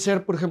tocó también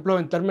ser, por ejemplo,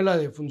 aventármela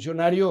de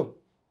funcionario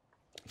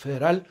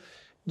federal,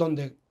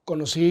 donde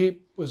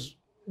conocí, pues,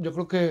 yo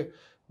creo que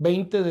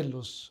 20 de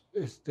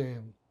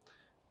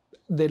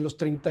los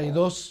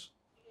 32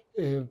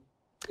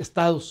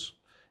 estados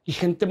y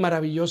gente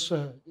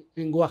maravillosa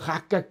en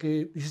Oaxaca,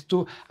 que dices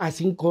tú, a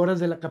 5 horas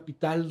de la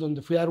capital,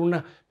 donde fui a dar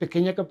una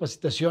pequeña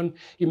capacitación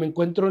y me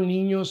encuentro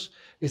niños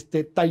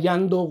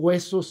tallando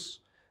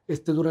huesos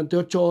durante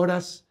 8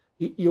 horas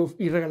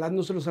y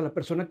regalándoselos a la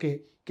persona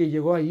que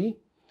llegó ahí.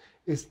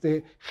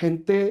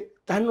 Gente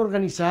tan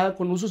organizada,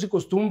 con usos y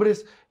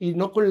costumbres y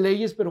no con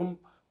leyes, pero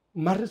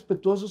más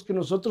respetuosos que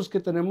nosotros que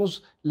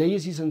tenemos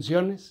leyes y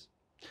sanciones.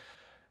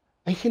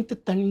 Hay gente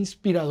tan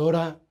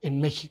inspiradora en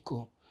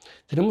México.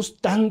 Tenemos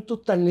tanto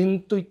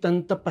talento y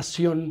tanta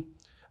pasión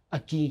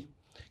aquí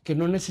que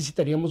no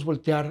necesitaríamos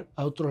voltear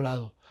a otro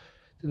lado.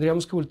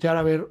 Tendríamos que voltear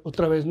a ver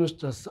otra vez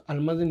nuestras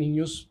almas de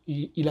niños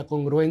y la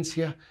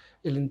congruencia,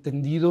 el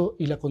entendido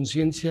y la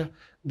conciencia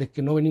de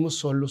que no venimos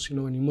solos,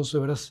 sino venimos de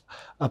veras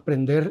a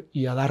aprender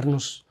y a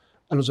darnos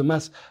a los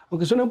demás.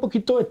 Aunque suena un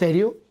poquito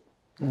etéreo,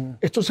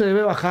 esto se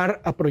debe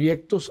bajar a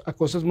proyectos, a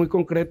cosas muy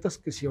concretas,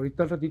 que si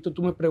ahorita al ratito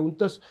tú me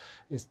preguntas,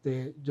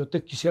 yo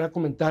te quisiera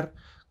comentar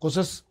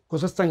cosas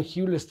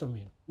tangibles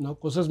también, ¿no?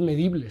 Cosas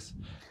medibles,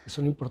 que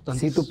son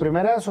importantes. Si tu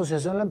primera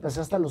asociación la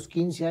empezaste a los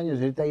 15 años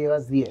y ahorita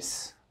llevas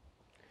 10.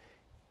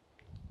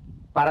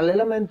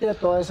 Paralelamente a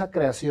toda esa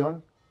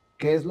creación,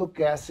 ¿qué es lo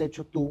que has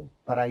hecho tú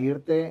para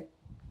irte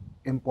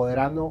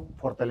empoderando,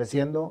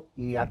 fortaleciendo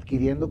y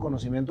adquiriendo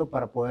conocimiento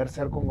para poder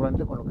ser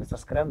congruente con lo que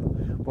estás creando.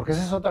 Porque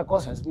esa es otra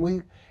cosa, es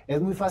muy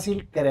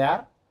fácil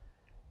crear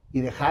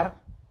y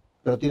dejar,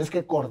 pero tienes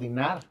que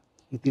coordinar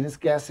y tienes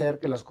que hacer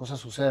que las cosas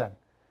sucedan.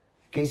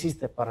 ¿Qué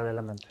hiciste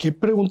paralelamente? Qué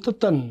pregunta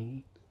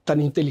tan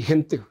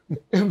inteligente,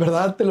 en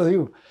verdad te lo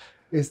digo.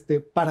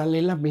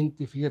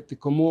 Paralelamente, fíjate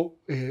cómo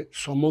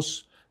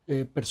somos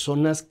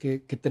personas que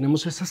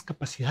tenemos esas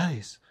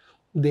capacidades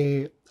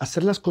de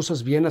hacer las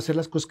cosas bien, hacer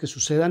las cosas que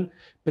sucedan,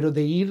 pero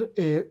de ir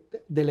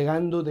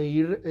delegando, de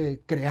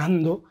ir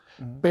creando,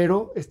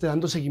 pero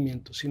dando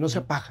seguimiento, si no se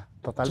apaga.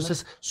 Totalmente.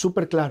 Entonces,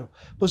 súper claro.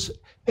 Pues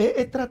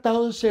he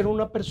tratado de ser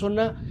una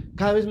persona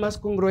cada vez más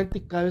congruente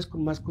y cada vez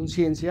con más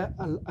conciencia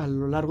a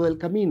lo largo del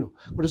camino.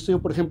 Por eso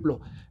yo, por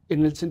ejemplo,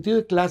 en el sentido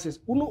de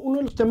clases, uno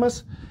de los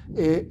temas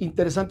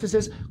interesantes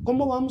es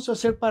cómo vamos a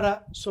hacer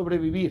para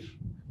sobrevivir,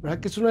 ¿verdad?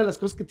 Que es una de las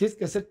cosas que tienes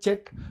que hacer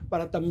check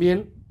para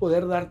también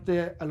poder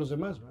darte a los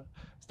demás, ¿verdad?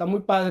 Está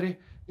muy padre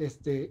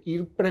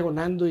ir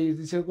pregonando y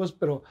diciendo cosas,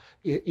 pero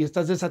y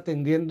estás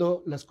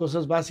desatendiendo las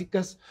cosas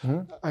básicas.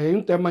 Ahí hay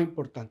un tema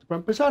importante. Para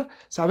empezar,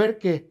 saber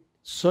que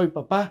soy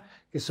papá,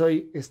 que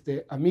soy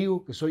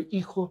amigo, que soy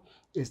hijo,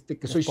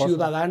 que soy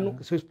ciudadano,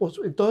 que soy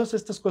esposo, y todas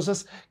estas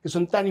cosas que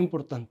son tan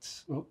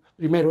importantes, ¿no?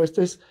 Primero,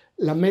 esto es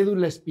la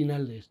médula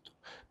espinal de esto.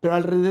 Pero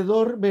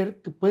alrededor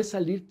ver que puede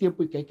salir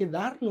tiempo y que hay que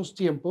darnos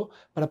tiempo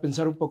para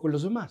pensar un poco en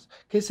los demás.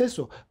 ¿Qué es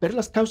eso? Ver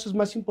las causas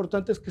más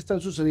importantes que están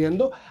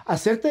sucediendo,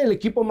 hacerte del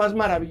equipo más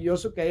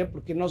maravilloso que haya,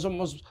 porque no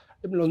somos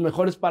los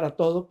mejores para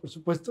todo, por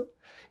supuesto,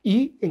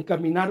 y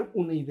encaminar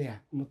una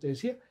idea, como te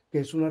decía, que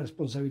es una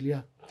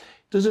responsabilidad.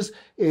 Entonces,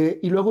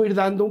 y luego ir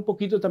dando un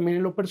poquito también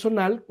en lo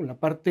personal, con la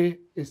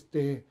parte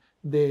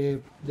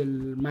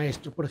del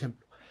maestro, por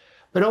ejemplo.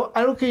 Pero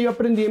algo que yo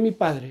aprendí de mi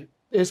padre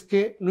es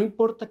que no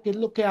importa qué es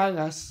lo que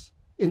hagas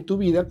en tu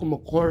vida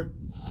como core,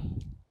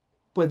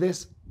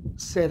 puedes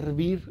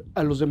servir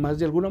a los demás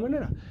de alguna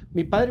manera.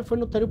 Mi padre fue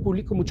notario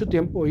público mucho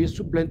tiempo, hoy es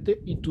suplente,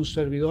 y tu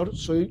servidor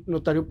soy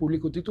notario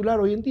público titular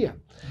hoy en día.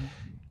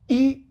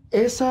 Y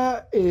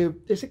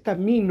ese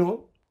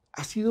camino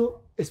ha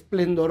sido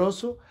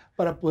esplendoroso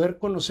para poder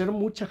conocer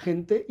mucha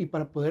gente y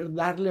para poder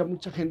darle a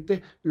mucha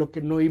gente lo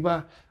que no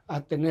iba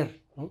a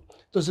tener, ¿no?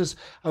 Entonces,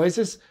 a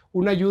veces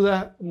una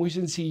ayuda muy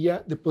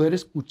sencilla de poder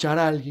escuchar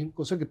a alguien,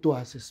 cosa que tú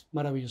haces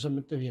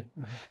maravillosamente bien,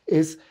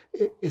 es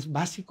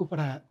básico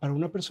para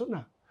una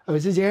persona. A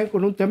veces llegan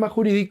con un tema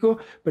jurídico,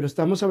 pero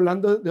estamos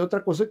hablando de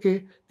otra cosa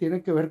que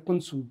tiene que ver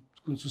con su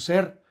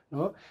ser,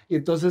 ¿no? Y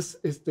entonces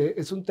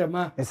es un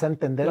tema... Es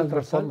entender el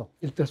trasfondo.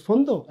 El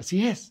trasfondo,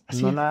 así es.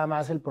 No nada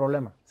más el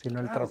problema, sino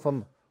el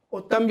trasfondo.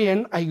 O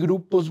también hay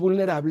grupos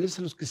vulnerables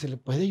a los que se le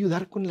puede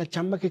ayudar con la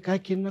chamba que cada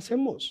quien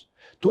hacemos.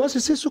 Tú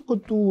haces eso con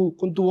tu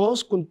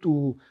voz, con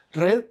tu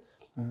red.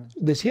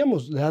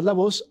 Decíamos, le das la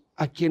voz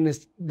a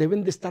quienes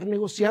deben de estar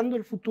negociando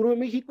el futuro de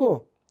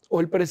México o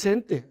el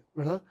presente,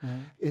 ¿verdad?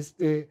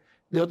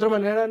 De otra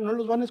manera no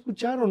los van a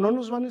escuchar o no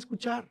nos van a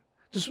escuchar.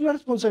 Entonces es una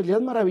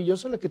responsabilidad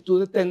maravillosa la que tú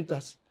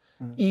detentas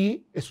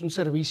y es un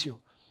servicio.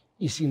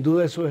 Y sin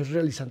duda eso es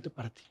realizante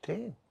para ti.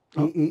 Sí,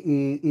 ¿no?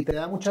 y te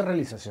da mucha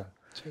realización.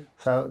 Sí.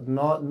 O sea,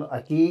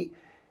 aquí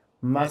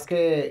más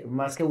que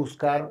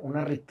buscar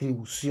una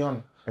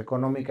retribución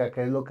económica,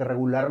 que es lo que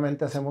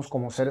regularmente hacemos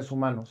como seres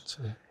humanos,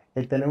 Sí.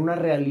 el tener una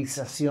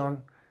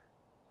realización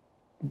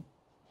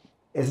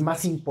es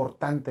más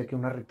importante que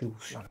una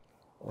retribución.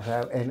 O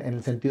sea, en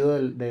el sentido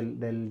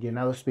del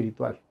llenado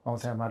espiritual,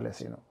 vamos a llamarle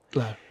así, ¿no?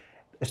 Claro.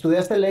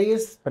 Estudiaste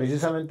leyes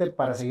precisamente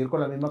para seguir con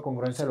la misma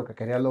congruencia de lo que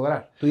querías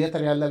lograr. Tú ya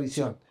tenías la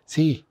visión.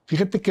 Sí,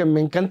 fíjate que me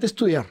encanta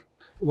estudiar.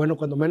 Bueno,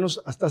 cuando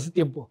menos hasta hace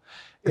tiempo.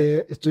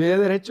 Estudié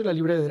Derecho, la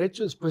Libre de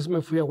Derecho, después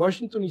me fui a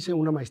Washington, hice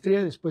una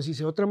maestría, después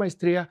hice otra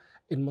maestría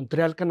en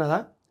Montreal,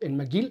 Canadá, en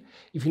McGill,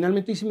 y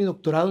finalmente hice mi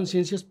doctorado en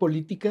Ciencias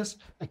Políticas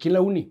aquí en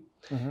la Uni.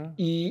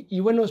 Y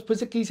bueno, después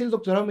de que hice el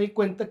doctorado me di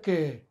cuenta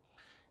que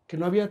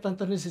no había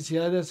tanta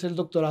necesidad de hacer el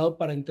doctorado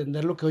para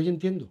entender lo que hoy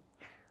entiendo,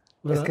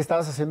 ¿verdad? Es que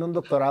estabas haciendo un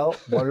doctorado,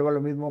 vuelvo a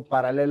lo mismo,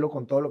 paralelo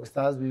con todo lo que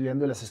estabas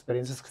viviendo y las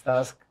experiencias que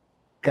estabas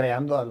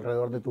creando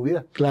alrededor de tu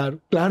vida. Claro,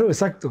 claro,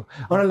 exacto.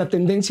 Ahora, la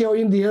tendencia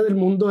hoy en día del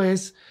mundo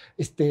es,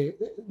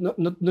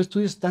 no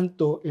estudies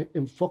tanto,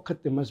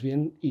 enfócate más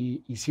bien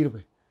y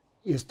sirve.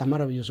 Y está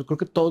maravilloso. Creo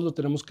que todos lo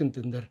tenemos que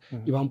entender.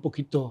 Y va un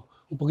poquito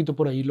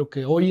por ahí lo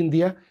que hoy en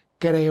día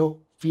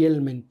creo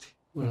fielmente,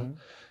 ¿verdad?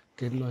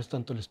 Que no es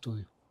tanto el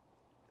estudio.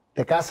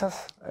 ¿Te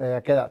casas?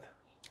 ¿A qué edad?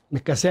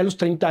 Me casé a los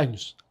 30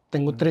 años.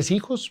 Tengo 3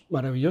 hijos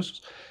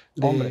maravillosos.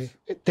 Hombres.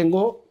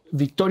 Tengo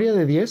Victoria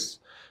de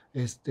 10,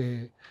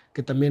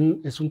 que también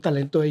es un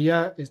talento.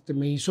 Ella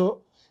me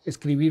hizo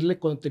escribirle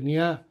cuando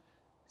tenía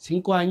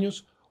 5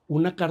 años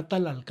una carta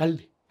al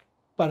alcalde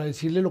para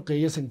decirle lo que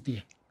ella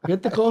sentía.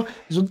 Fíjate cómo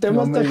es un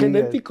tema hasta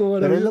genético.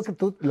 Pero es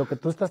lo que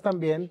tú estás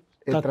también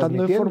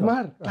tratando de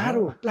formar.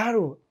 Claro,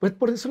 claro. Pues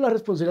por eso la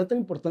responsabilidad tan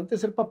importante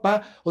de ser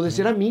papá o de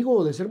ser amigo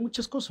o de ser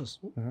muchas cosas,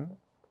 ¿no?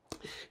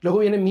 Luego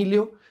viene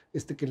Emilio,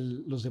 que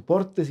los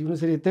deportes y una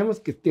serie de temas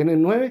que tiene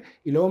 9,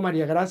 y luego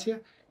María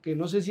Gracia, que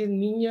no sé si es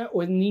niña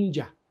o es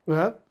ninja.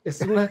 ¿verdad?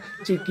 Es una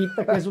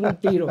chiquita que es un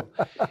tiro.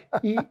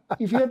 Y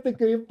fíjate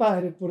que bien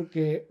padre,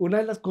 porque una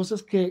de las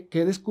cosas que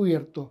he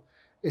descubierto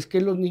es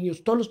que los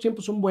niños, todos los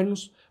tiempos son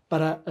buenos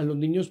para los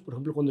niños. Por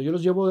ejemplo, cuando yo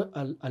los llevo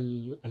a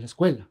la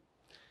escuela,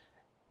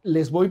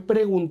 les voy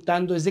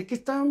preguntando, desde que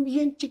estaban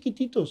bien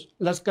chiquititos,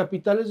 las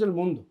capitales del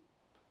mundo.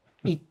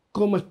 Y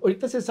como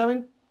ahorita se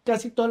saben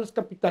casi todas las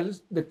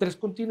capitales de 3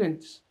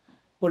 continentes,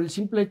 por el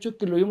simple hecho de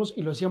que lo vimos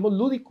y lo hacíamos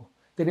lúdico.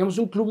 Teníamos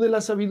un club de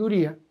la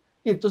sabiduría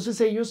y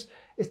entonces ellos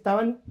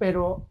estaban,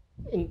 pero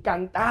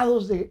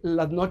encantados de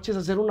las noches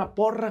hacer una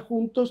porra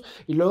juntos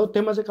y luego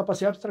temas de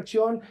capacidad de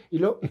abstracción y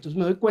luego, entonces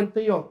me doy cuenta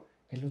yo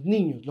que los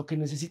niños lo que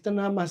necesitan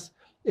nada más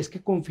es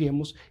que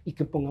confiemos y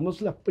que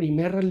pongamos la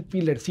primera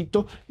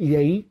alfilercito y de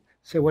ahí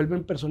se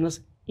vuelven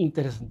personas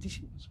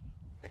interesantísimas.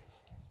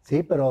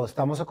 Sí, pero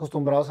estamos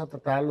acostumbrados a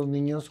tratar a los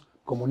niños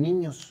como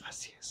niños.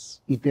 Así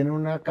es. Y tienen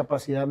una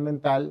capacidad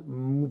mental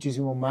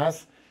muchísimo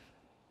más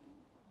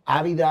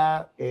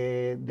ávida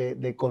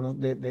de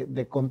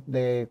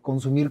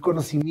consumir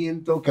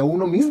conocimiento que a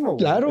uno mismo.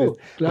 Claro,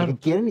 claro.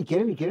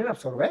 Porque quieren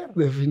absorber.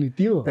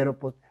 Definitivo. Pero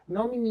pues,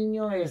 no, mi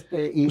niño,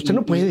 usted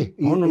no puede.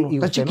 No,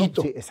 está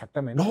chiquito. No, sí,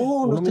 exactamente.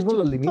 No, uno mismo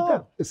los chiquito.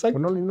 limita. Exacto.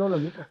 Uno mismo los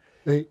limita.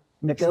 Sí.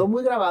 Me quedó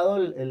muy grabado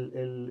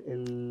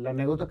la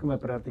anécdota que me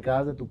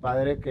platicabas de tu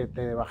padre que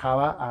te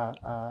bajaba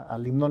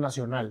al himno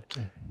nacional.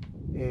 Sí.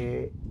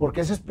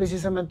 Porque eso es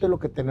precisamente lo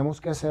que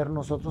tenemos que hacer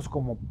nosotros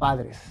como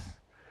padres.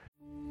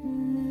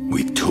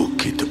 We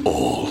took it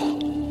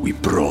all. We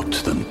brought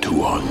them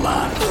to our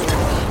land.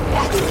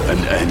 An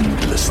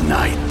endless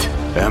night,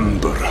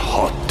 ember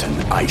hot and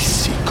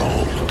icy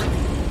cold.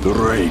 The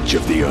rage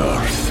of the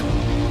earth.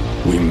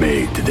 We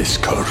made this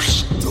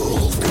curse.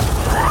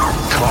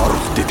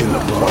 Carved it in the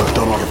blood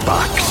on our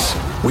backs.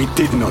 We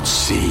did not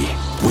see.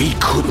 We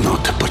could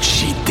not, but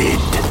she did.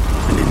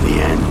 And in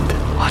the end,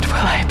 What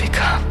will I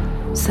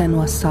become?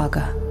 Senua's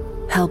Saga.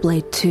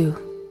 Hellblade 2.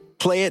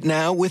 Play it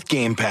now with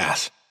Game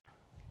Pass.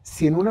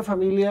 Si en una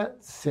familia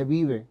se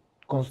vive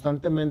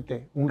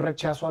constantemente un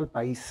rechazo al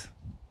país,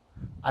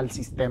 al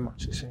sistema,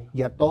 Sí.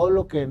 y a todo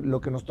lo que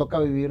nos toca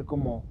vivir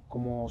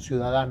como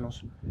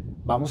ciudadanos,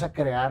 vamos a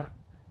crear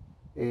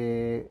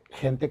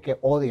gente que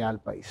odia al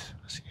país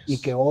Así es. y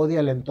que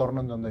odia el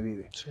entorno en donde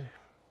vive. Sí.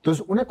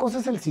 Entonces, una cosa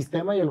es el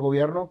sistema y el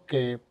gobierno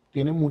que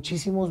tiene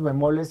muchísimos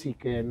bemoles y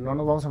que no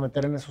nos vamos a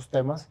meter en esos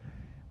temas,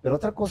 pero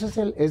otra cosa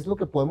es lo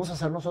que podemos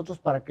hacer nosotros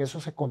para que eso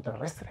se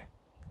contrarrestre.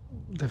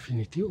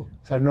 Definitivo.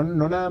 O sea, no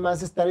nada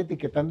más estar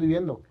etiquetando y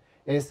viendo,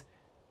 es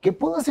 ¿qué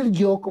puedo hacer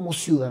yo como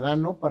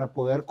ciudadano para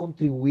poder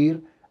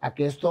contribuir a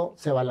que esto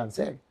se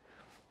balancee?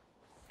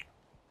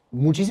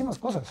 Muchísimas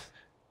cosas.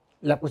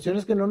 La cuestión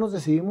es que no nos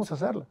decidimos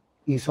hacerla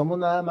y somos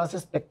nada más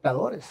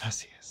espectadores.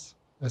 Así es.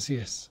 Así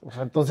es. O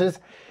sea, entonces,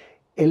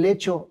 el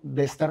hecho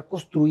de estar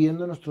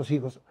construyendo a nuestros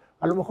hijos,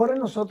 a lo mejor en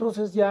nosotros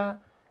es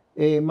ya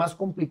más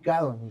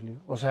complicado,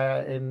 Emilio. O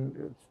sea,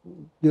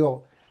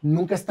 digo,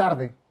 nunca es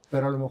tarde,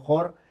 pero a lo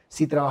mejor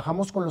si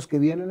trabajamos con los que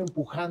vienen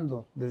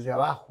empujando desde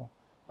abajo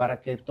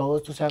para que todo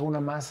esto se haga una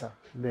masa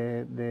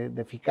de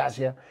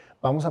eficacia,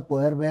 vamos a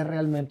poder ver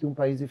realmente un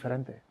país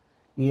diferente.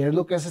 Y es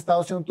lo que has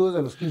estado haciendo tú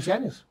desde los 15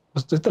 años.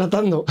 Estoy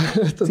tratando.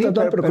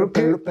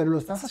 Pero lo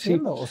estás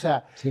haciendo. Sí. O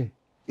sea, Sí.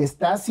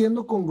 estás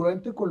siendo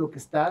congruente con lo que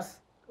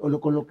estás,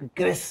 con lo que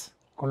crees,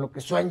 con lo que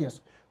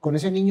sueñas, con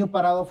ese niño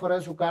parado fuera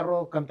de su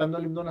carro cantando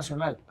el himno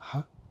nacional.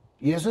 Ajá.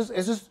 Y eso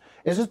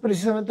es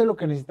precisamente lo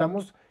que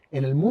necesitamos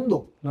en el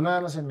mundo, no nada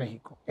más en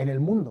México, en el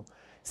mundo.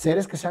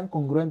 Seres que sean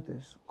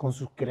congruentes con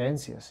sus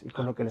creencias y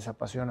con lo que les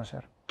apasiona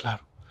hacer.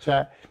 Claro. O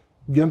sea,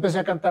 yo empecé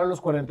a cantar a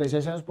los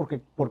 46 años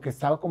porque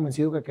estaba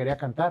convencido que quería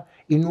cantar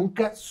y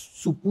nunca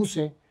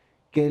supuse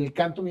que el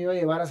canto me iba a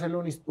llevar a hacerle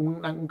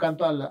un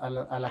canto a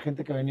la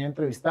gente que venía a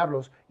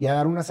entrevistarlos y a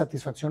dar una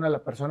satisfacción a la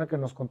persona que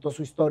nos contó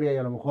su historia y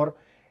a lo mejor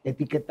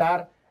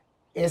etiquetar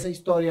esa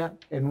historia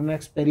en una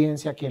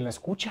experiencia a quien la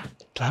escucha.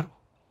 Claro,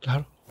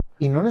 claro.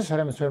 Y no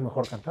necesariamente soy el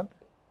mejor cantante.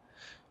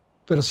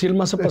 Pero sí el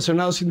más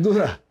apasionado, sin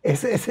duda.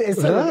 Es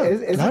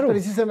Claro.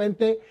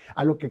 precisamente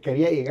a lo que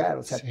quería llegar.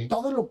 O sea, Sí.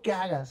 todo lo que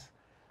hagas,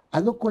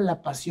 hazlo con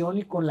la pasión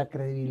y con la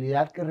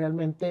credibilidad que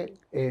realmente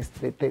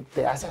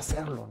te hace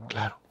hacerlo, ¿no?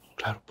 Claro,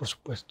 claro, por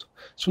supuesto.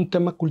 Es un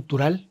tema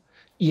cultural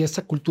y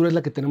esa cultura es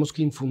la que tenemos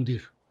que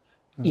infundir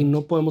y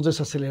no podemos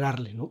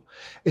desacelerarle, ¿no?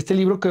 Este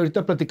libro que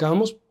ahorita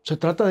platicábamos se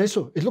trata de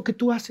eso. Es lo que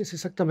tú haces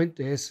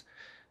exactamente, es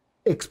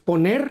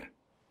exponer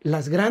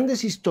las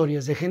grandes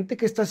historias de gente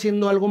que está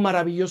haciendo algo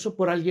maravilloso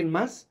por alguien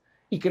más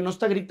y que no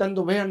está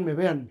gritando, véanme,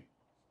 véanme,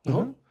 ¿no?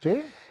 Ujú.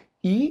 Sí.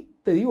 Y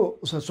te digo,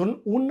 o sea,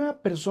 son una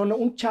persona,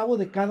 un chavo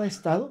de cada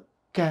estado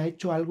que ha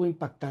hecho algo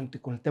impactante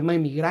con el tema de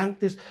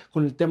migrantes,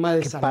 con el tema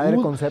de Qué salud. padre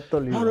concepto,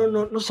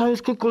 libro. No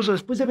sabes qué cosa.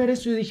 Después de ver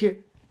eso, yo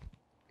dije,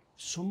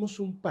 somos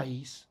un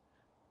país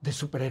de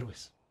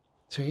superhéroes,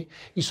 ¿sí?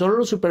 Y solo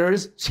los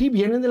superhéroes, sí,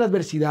 vienen de la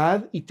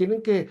adversidad y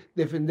tienen que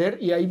defender,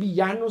 y hay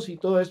villanos y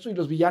todo esto, y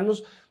los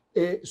villanos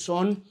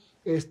son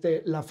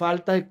la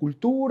falta de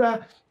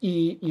cultura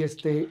y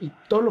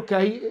todo lo que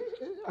hay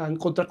en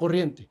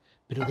contracorriente.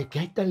 pero de que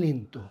hay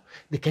talento,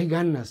 de que hay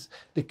ganas,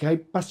 de que hay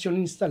pasión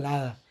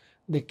instalada,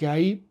 de que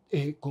hay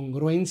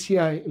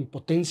congruencia en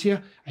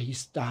potencia, ahí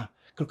está.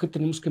 Creo que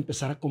tenemos que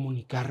empezar a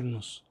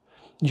comunicarnos.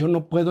 Yo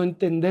no puedo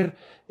entender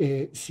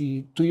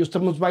si tú y yo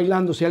estamos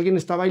bailando, si alguien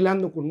está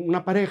bailando con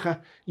una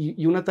pareja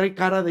y una trae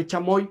cara de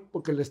chamoy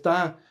porque le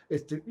está,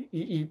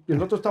 y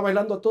el otro está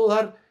bailando a todo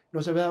dar,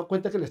 no se había dado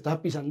cuenta que le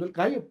estaba pisando el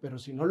callo, pero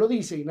si no lo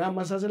dice y nada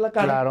más hace la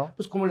cara, Claro.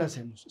 pues ¿cómo le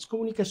hacemos? Es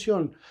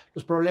comunicación.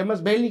 Los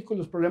problemas bélicos,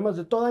 los problemas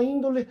de toda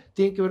índole,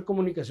 tienen que ver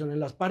comunicación en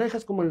las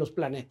parejas como en los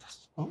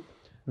planetas, ¿no?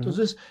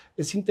 Entonces,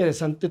 es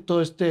interesante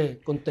todo este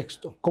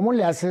contexto. ¿Cómo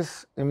le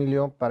haces,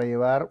 Emilio, para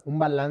llevar un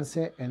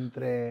balance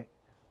entre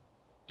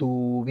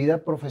tu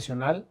vida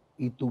profesional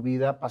y tu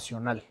vida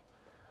pasional?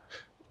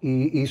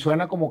 Y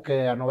suena como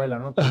que a novela,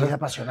 ¿no? Tu vida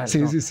pasional. Sí,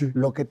 ¿no? sí, sí.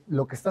 Lo que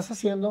estás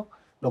haciendo,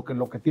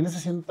 lo que tienes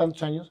haciendo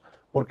tantos años,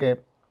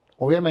 porque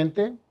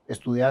obviamente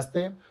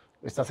estudiaste,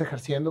 estás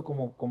ejerciendo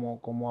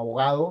como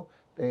abogado,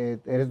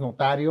 eres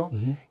notario,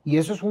 y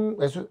eso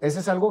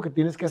es algo que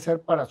tienes que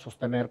hacer para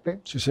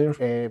sostenerte, Sí, señor.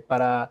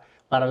 para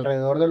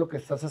alrededor de lo que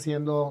estás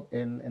haciendo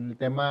en el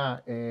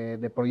tema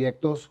de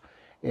proyectos,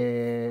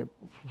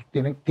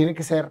 tiene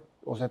que ser,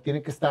 o sea,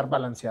 tiene que estar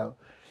balanceado.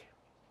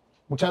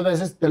 Muchas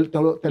veces, te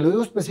lo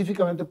digo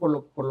específicamente por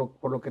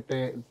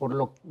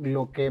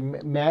lo que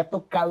me ha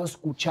tocado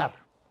escuchar.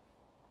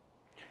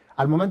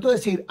 Al momento de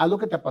decir, haz lo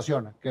que te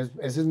apasiona, que esa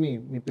es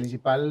mi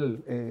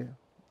principal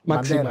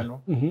bandera,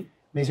 ¿no?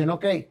 Me dicen,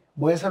 ok,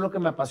 voy a hacer lo que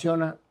me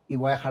apasiona y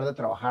voy a dejar de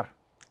trabajar.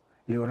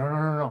 Y digo,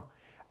 no.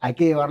 Hay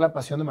que llevar la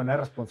pasión de manera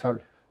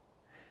responsable.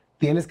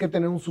 Tienes que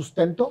tener un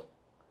sustento,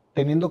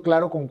 teniendo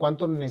claro con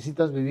cuánto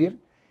necesitas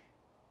vivir,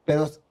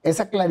 pero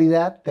esa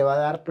claridad te va a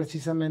dar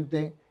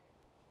precisamente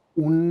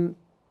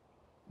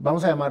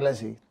vamos a llamarle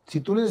así, si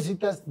tú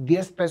necesitas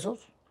 10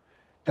 pesos,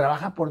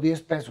 trabaja por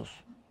 10 pesos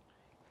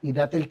y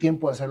date el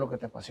tiempo de hacer lo que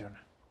te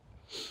apasiona.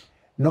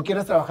 No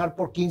quieras trabajar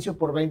por 15 o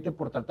por 20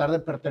 por tratar de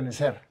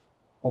pertenecer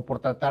o por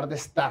tratar de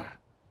estar.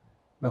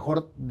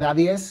 Mejor da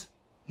 10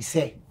 y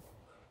sé.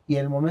 Y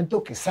en el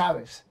momento que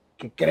sabes,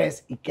 que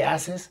crees y que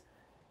haces,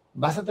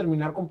 vas a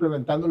terminar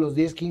complementando los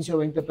 10, 15 o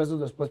 20 pesos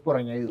después por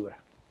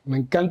añadidura. Me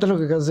encanta lo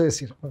que acabas de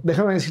decir.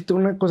 Déjame decirte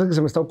una cosa que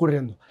se me está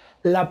ocurriendo.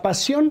 La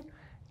pasión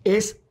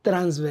es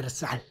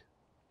transversal.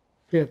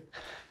 Fíjate,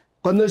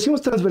 cuando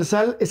decimos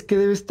transversal es que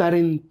debe estar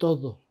en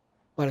todo,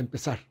 para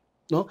empezar,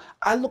 ¿no?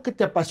 Haz lo que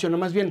te apasiona,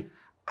 más bien,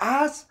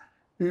 haz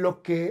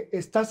lo que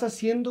estás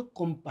haciendo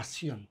con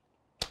pasión.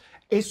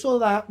 Eso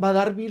va a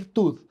dar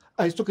virtud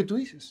a esto que tú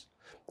dices,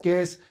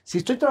 que es, si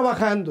estoy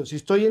trabajando, si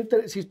estoy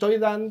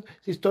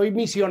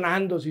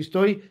misionando, si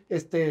estoy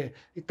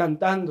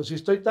cantando, si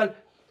estoy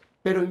tal,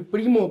 pero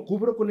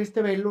cubro con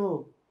este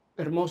velo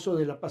hermoso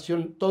de la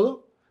pasión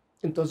todo,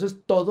 entonces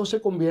todo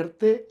se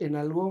convierte en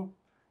algo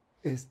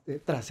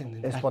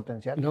trascendental. Es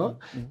potencial, ¿no?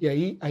 Y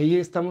ahí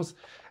estamos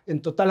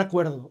en total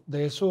acuerdo.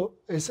 De eso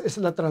es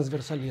la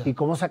transversalidad. ¿Y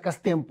cómo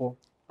sacas tiempo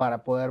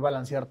para poder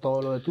balancear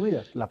todo lo de tu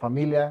vida? La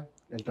familia,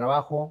 el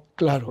trabajo,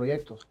 los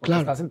proyectos. Porque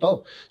estás en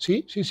todo.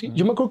 Sí.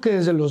 Yo me acuerdo que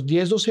desde los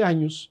 10, 12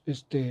 años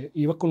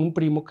iba con un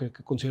primo que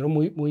considero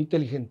muy, muy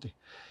inteligente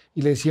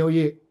y le decía,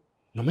 oye,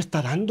 no me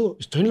está dando,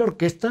 estoy en la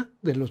orquesta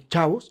de los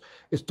chavos,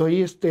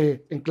 estoy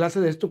en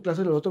clase de esto,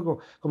 clase de lo otro,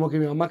 como que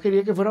mi mamá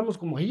quería que fuéramos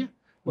como ella,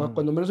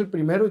 cuando menos el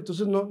primero,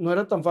 entonces no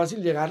era tan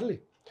fácil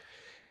llegarle.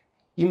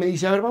 Y me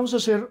dice, a ver, vamos a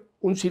hacer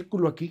un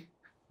círculo aquí,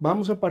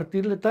 vamos a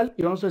partirle tal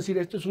y vamos a decir,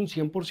 esto es un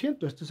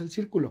 100%, este es el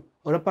círculo,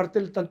 ahora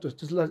pártele tanto,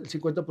 este es el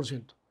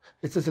 50%,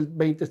 este es el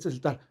 20%, este es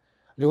el tal.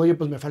 Le digo, oye,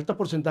 pues me falta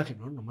porcentaje,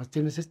 no, nomás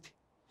tienes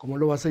 ¿cómo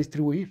lo vas a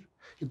distribuir?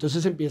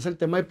 Entonces empieza el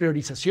tema de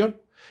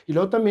priorización. Y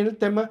luego también el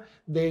tema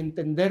de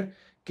entender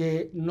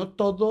que no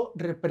todo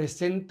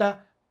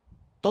representa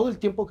todo el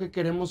tiempo que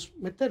queremos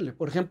meterle.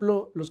 Por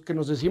ejemplo, los que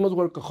nos decimos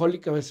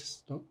workaholic a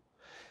veces, ¿no?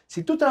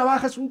 Si tú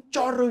trabajas un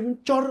chorro y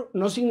un chorro,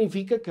 no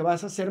significa que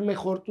vas a hacer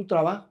mejor tu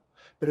trabajo.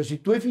 Pero si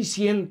tú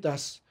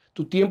eficientas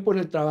tu tiempo en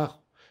el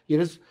trabajo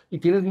y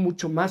tienes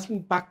mucho más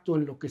impacto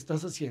en lo que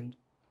estás haciendo,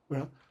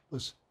 ¿verdad?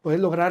 Pues puedes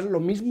lograr lo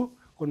mismo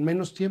con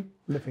menos tiempo.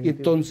 Y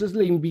entonces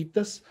le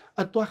invitas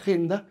a tu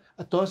agenda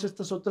a todas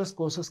estas otras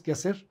cosas que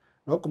hacer,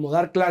 ¿no? Como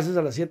dar clases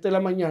a las 7 de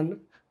la mañana,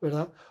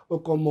 ¿verdad?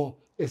 O como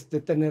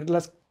tener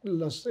las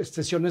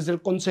sesiones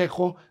del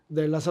consejo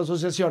de las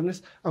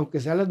asociaciones, aunque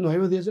sea a las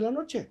 9 o 10 de la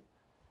noche.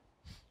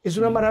 Es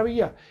una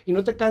maravilla. Y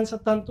no te cansa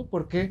tanto,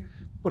 ¿por qué?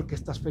 Porque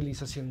estás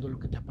feliz haciendo lo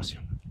que te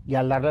apasiona. Y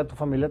al darle a tu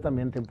familia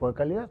también tiempo de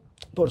calidad.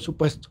 Por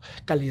supuesto,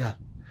 calidad.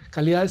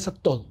 Calidad es a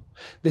todo.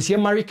 Decía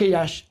Mary Kay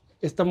Ash,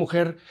 esta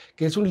mujer,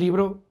 que es un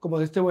libro como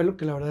de este vuelo,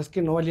 que la verdad es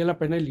que no valía la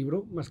pena el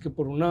libro, más que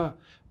por una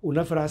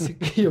frase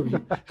que yo vi.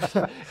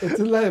 Esta es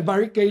la de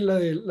Mary Kay, la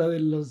de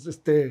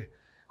los,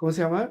 ¿cómo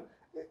se llama?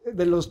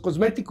 De los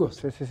cosméticos.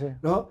 Sí.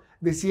 ¿No?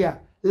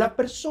 Decía, la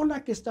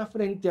persona que está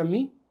frente a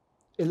mí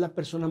es la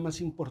persona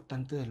más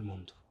importante del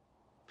mundo.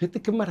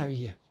 Fíjate qué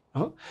maravilla,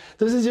 ¿no?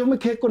 Entonces yo me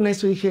quedé con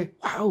eso y dije,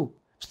 wow,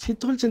 tiene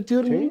todo el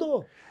sentido del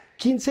mundo.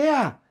 Quien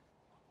sea.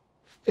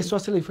 Eso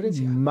hace la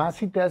diferencia. Más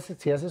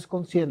si haces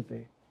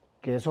consciente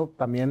que eso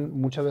también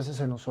muchas veces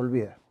se nos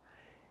olvida,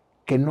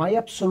 que no hay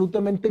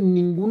absolutamente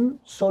ningún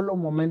solo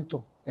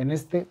momento en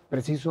este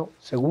preciso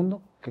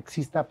segundo que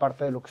exista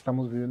aparte de lo que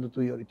estamos viviendo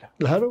tú y yo ahorita.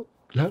 Claro,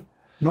 claro.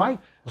 No hay.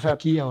 O sea,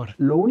 aquí y ahora.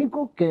 Lo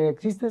único que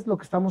existe es lo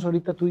que estamos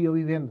ahorita tú y yo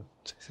viviendo.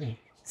 Sí, sí.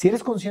 Si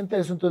eres consciente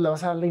de eso, entonces le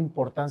vas a dar la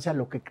importancia a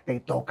lo que te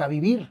toca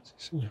vivir.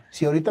 Sí, señor.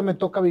 Si ahorita me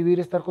toca vivir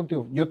estar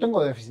contigo, yo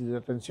tengo déficit de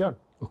atención.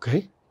 Ok.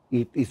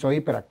 Y soy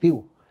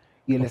hiperactivo.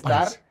 Y el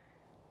estar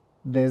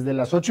desde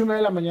las 8:30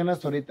 de la mañana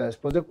hasta ahorita,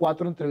 después de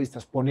 4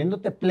 entrevistas,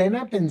 poniéndote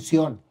plena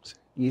atención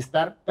y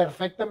estar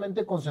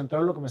perfectamente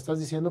concentrado en lo que me estás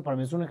diciendo, para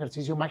mí es un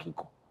ejercicio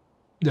mágico.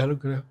 Ya lo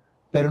creo.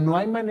 Pero no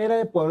hay manera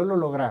de poderlo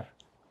lograr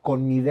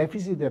con mi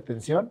déficit de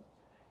atención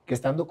que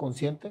estando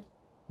consciente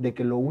de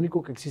que lo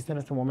único que existe en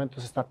este momento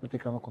es estar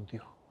platicando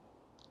contigo.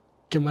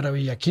 Qué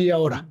maravilla. Aquí y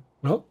ahora,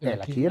 ¿no?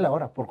 El aquí y el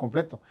ahora, por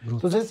completo. Bruto.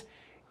 Entonces,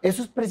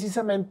 eso es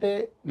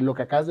precisamente lo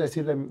que acabas de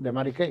decir de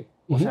Mary Kay.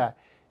 O sea,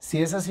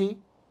 si es así,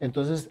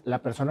 entonces la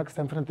persona que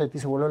está enfrente de ti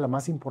se vuelve la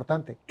más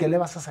importante. ¿Qué le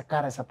vas a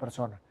sacar a esa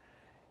persona?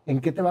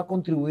 ¿En qué te va a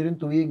contribuir en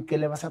tu vida? ¿En qué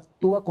le vas a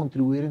tú a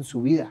contribuir en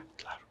su vida?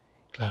 Claro,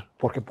 claro.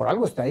 Porque por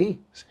algo está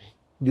ahí. Sí.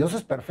 Dios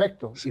es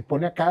perfecto y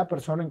pone a cada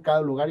persona en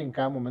cada lugar y en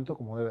cada momento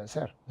como debe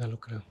ser. Ya lo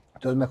creo.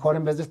 Entonces, mejor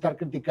en vez de estar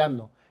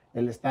criticando,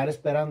 el estar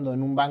esperando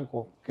en un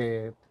banco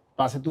que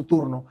pase tu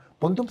turno,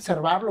 ponte a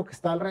observar lo que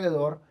está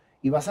alrededor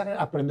y vas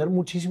a aprender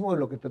muchísimo de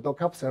lo que te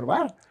toca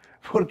observar,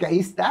 porque ahí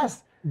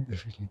estás.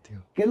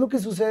 Definitivo. ¿Qué es lo que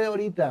sucede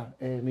ahorita,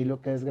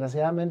 Emilio? Que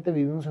desgraciadamente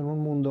vivimos en un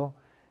mundo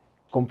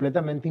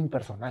completamente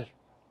impersonal,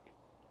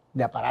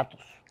 de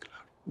aparatos,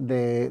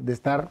 de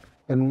estar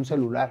en un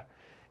celular.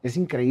 Es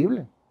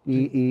increíble.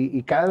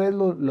 Y cada vez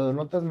lo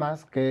notas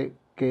más que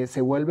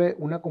se vuelve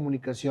una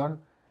comunicación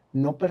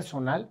no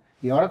personal,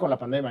 y ahora con la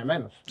pandemia hay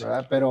menos,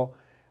 ¿verdad?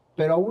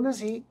 Pero aún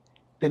así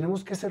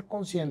tenemos que ser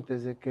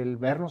conscientes de que el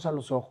vernos a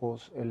los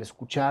ojos, el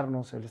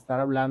escucharnos, el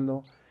estar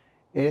hablando,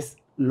 es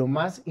lo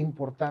más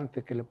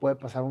importante que le puede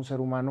pasar a un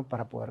ser humano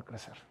para poder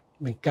crecer.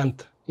 Me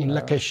encanta. In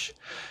Lakesh.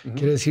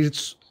 Quiere decir,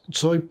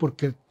 soy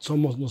porque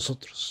somos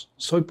nosotros.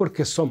 Soy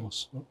porque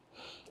somos, ¿no?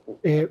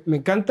 Me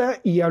encanta,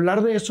 y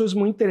hablar de eso es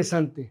muy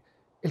interesante.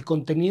 El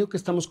contenido que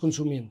estamos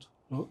consumiendo,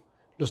 ¿no?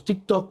 Los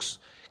TikToks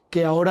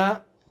que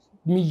ahora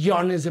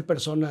millones de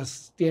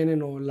personas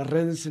tienen, o las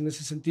redes en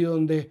ese sentido,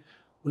 donde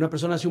una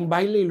persona hace un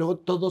baile y luego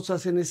todos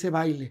hacen ese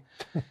baile.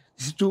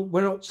 Dices tú,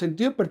 bueno,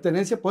 sentido de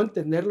pertenencia, puedo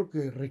entender lo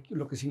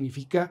que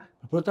significa,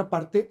 pero por otra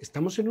parte,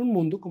 estamos en un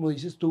mundo, como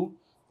dices tú,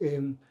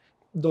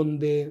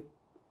 donde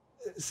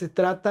se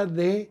trata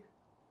de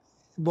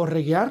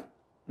borreguear,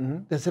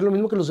 de hacer lo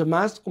mismo que los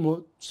demás,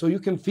 como so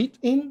you can fit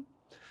in.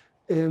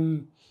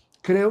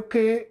 Creo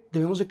que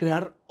debemos de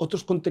crear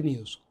otros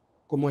contenidos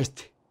como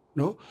este,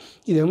 ¿no?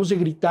 Y debemos de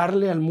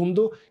gritarle al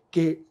mundo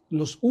que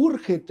nos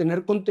urge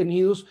tener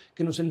contenidos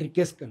que nos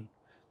enriquezcan,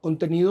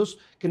 contenidos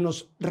que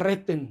nos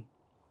reten,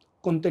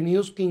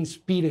 contenidos que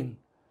inspiren,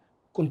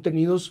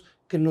 contenidos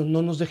que no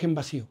nos dejen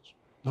vacíos,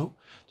 ¿no?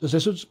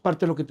 Entonces eso es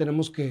parte de lo que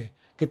tenemos que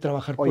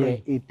trabajar por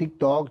ahí. Y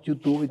TikTok,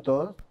 YouTube y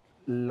todo,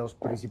 los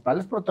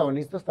principales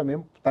protagonistas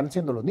también están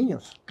siendo los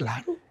niños.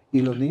 Claro.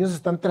 Y los niños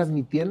están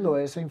transmitiendo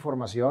esa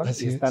información.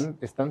 Así y es.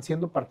 están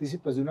siendo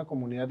partícipes de una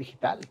comunidad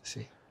digital.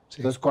 Sí, sí.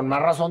 Entonces, con más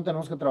razón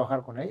tenemos que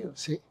trabajar con ellos.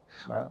 Sí.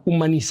 ¿Verdad?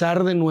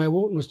 Humanizar de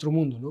nuevo nuestro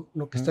mundo, ¿no?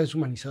 No que está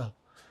deshumanizado.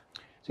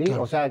 Sí,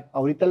 Claro. O sea,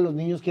 ahorita los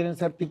niños quieren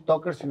ser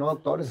TikTokers y no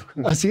doctores.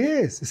 Así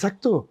es,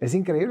 exacto. Es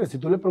increíble. Si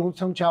tú le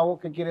preguntas a un chavo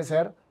qué quiere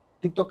ser,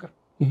 TikToker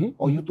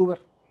o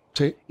YouTuber.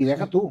 Sí. Y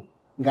deja tú,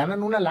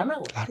 ganan una lana,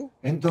 güey. Claro.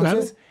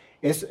 Entonces,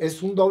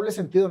 es un doble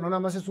sentido. No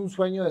nada más es un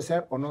sueño de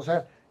ser o no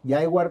ser. Ya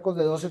hay huercos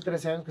de 12,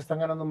 13 años que están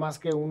ganando más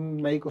que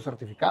un médico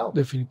certificado.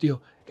 Definitivo.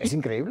 Es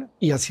increíble.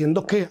 Y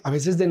haciendo qué, a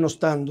veces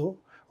denostando,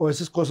 o a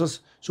veces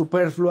cosas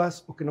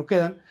superfluas o que no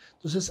quedan.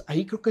 Entonces,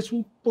 ahí creo que es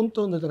un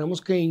punto donde tenemos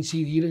que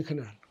incidir en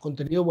general.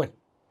 Contenido bueno,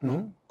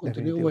 ¿no?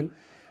 Contenido Definitivo. bueno.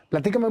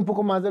 Platícame un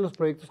poco más de los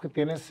proyectos que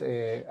tienes,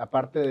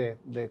 aparte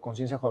de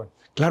Conciencia Joven.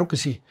 Claro que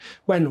sí.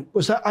 Bueno,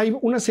 pues hay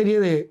una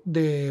serie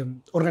de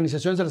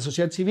organizaciones de la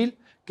sociedad civil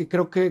que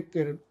creo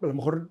que a lo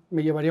mejor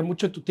me llevaría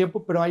mucho de tu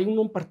tiempo, pero hay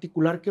uno en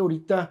particular que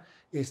ahorita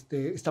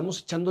estamos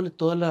echándole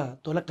toda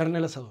la carne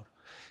al asador.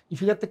 Y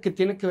fíjate que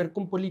tiene que ver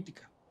con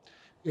política.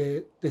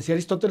 Decía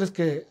Aristóteles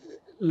que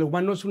el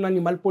humano es un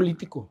animal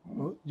político,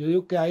 ¿no? Yo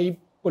digo que hay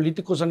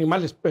políticos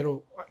animales,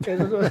 pero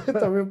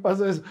también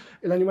pasa eso.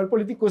 El animal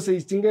político se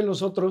distingue de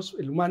los otros,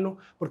 el humano,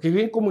 porque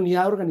vive en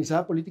comunidad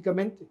organizada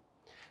políticamente.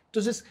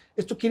 Entonces,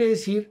 esto quiere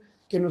decir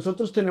que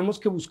nosotros tenemos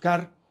que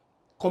buscar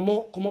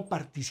cómo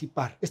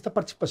participar. Esta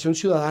participación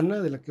ciudadana,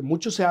 de la que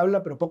mucho se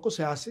habla, pero poco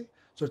se hace,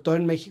 sobre todo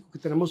en México, que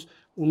tenemos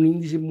un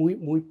índice muy,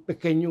 muy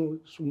pequeño,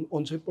 es un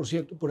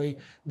 11% por ahí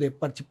de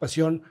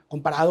participación,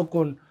 comparado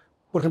con,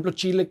 por ejemplo,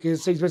 Chile, que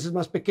es 6 veces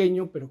más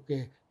pequeño, pero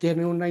que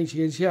tiene una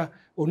incidencia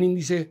o un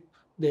índice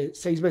de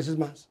 6 veces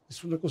más.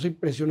 Es una cosa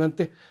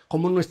impresionante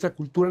cómo nuestra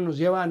cultura nos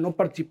lleva a no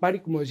participar y,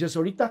 como decías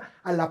ahorita,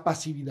 a la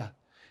pasividad.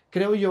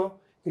 Creo yo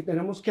que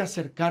tenemos que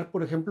acercar,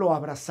 por ejemplo, a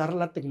abrazar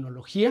la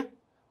tecnología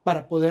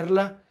para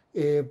poderla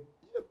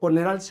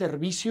poner al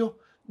servicio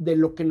de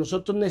lo que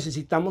nosotros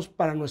necesitamos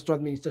para nuestra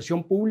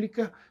administración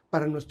pública,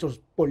 para nuestros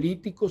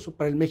políticos o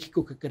para el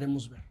México que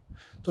queremos ver.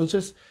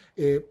 Entonces,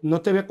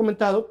 no te había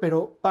comentado,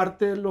 pero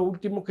parte de lo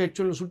último que he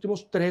hecho en los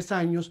últimos 3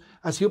 años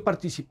ha sido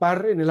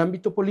participar en el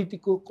ámbito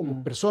político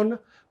como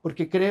persona,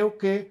 porque creo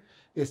que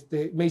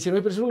me dicen,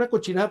 oye, pero es una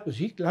cochinada. Pues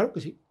sí, claro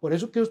que sí. Por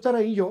eso quiero estar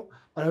ahí yo,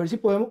 para ver si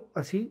podemos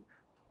así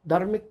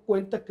darme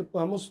cuenta que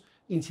podamos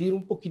incidir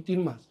un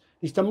poquitín más.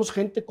 Necesitamos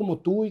gente como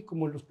tú y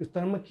como los que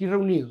están aquí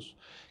reunidos,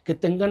 que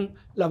tengan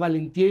la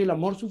valentía y el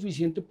amor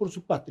suficiente por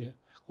su patria,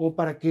 como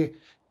para que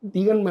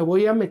digan, me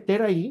voy a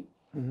meter ahí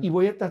y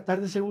voy a tratar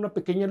de ser una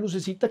pequeña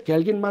lucecita que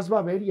alguien más va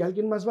a ver y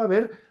alguien más va a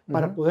ver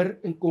para poder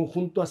en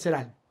conjunto hacer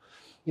algo.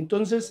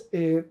 Entonces,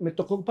 me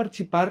tocó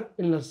participar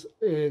en las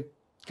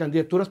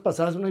candidaturas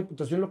pasadas de una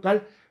diputación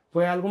local.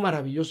 Fue algo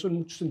maravilloso en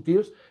muchos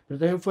sentidos, pero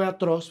también fue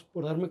atroz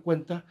por darme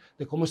cuenta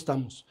de cómo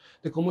estamos,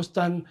 de cómo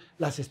están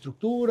las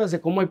estructuras, de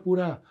cómo hay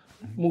pura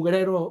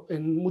mugrero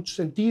en muchos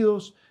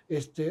sentidos,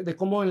 de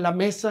cómo en la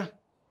mesa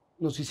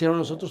nos hicieron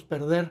nosotros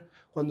perder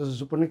cuando se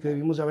supone que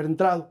debimos de haber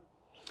entrado.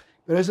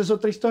 Pero esa es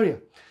otra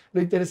historia.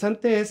 Lo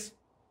interesante es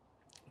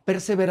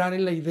perseverar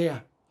en la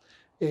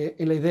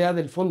idea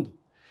del fondo.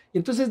 Y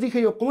entonces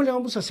dije yo, ¿cómo le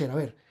vamos a hacer? A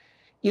ver.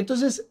 Y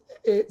entonces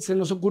se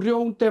nos ocurrió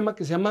un tema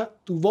que se llama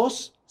Tu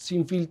voz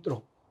sin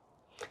filtro.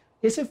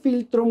 Ese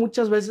filtro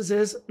muchas veces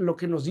es lo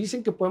que nos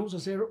dicen que podemos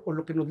hacer o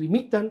lo que nos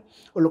limitan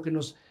o lo que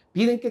nos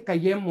piden que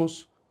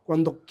callemos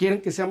cuando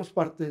quieren que seamos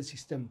parte del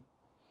sistema.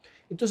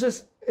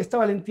 Entonces, esta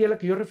valentía a la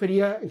que yo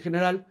refería en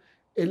general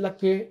es la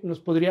que nos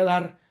podría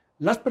dar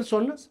las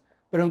personas,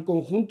 pero en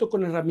conjunto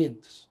con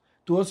herramientas.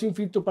 Tu voz sin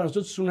filtro para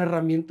nosotros es una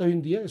herramienta hoy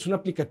en día, es un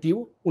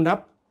aplicativo, una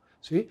app,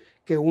 ¿sí?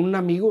 Que un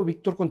amigo,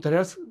 Víctor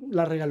Contreras,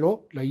 la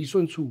regaló, la hizo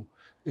en su,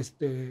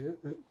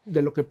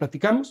 de lo que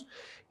platicamos,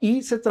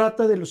 y se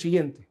trata de lo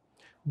siguiente.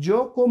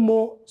 Yo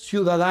como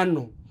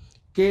ciudadano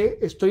que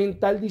estoy en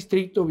tal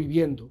distrito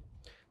viviendo,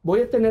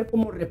 voy a tener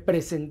como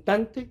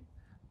representante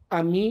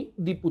a mi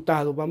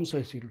diputado, vamos a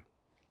decirlo.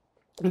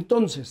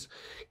 Entonces,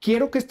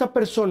 quiero que esta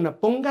persona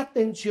ponga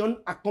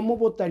atención a cómo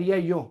votaría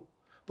yo,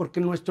 porque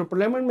nuestro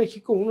problema en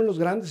México, uno de los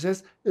grandes,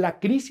 es la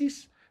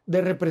crisis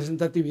de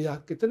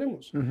representatividad que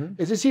tenemos.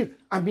 Es decir,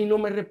 a mí no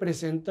me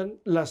representan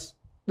las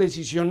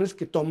decisiones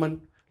que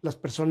toman las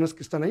personas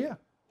que están allá.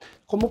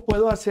 ¿Cómo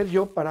puedo hacer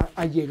yo para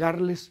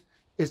allegarles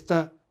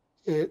esta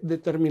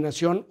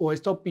determinación o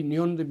esta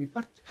opinión de mi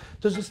parte?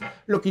 Entonces,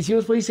 lo que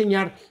hicimos fue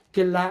diseñar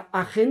que la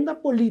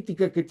agenda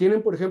política que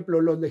tienen, por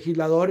ejemplo, los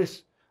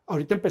legisladores,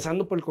 ahorita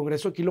empezando por el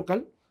Congreso aquí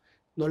local,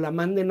 nos la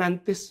manden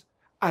antes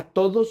a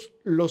todos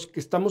los que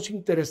estamos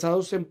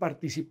interesados en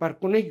participar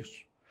con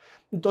ellos.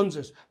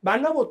 Entonces,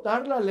 van a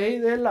votar la ley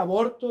del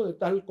aborto de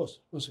tal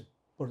cosa, no sé,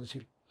 por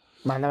decirlo.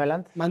 Mándamela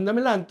antes.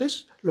 Mándamela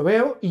antes, lo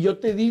veo y yo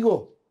te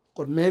digo,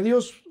 con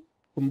medios,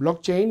 con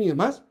blockchain y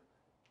demás,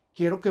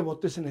 quiero que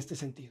votes en este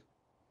sentido,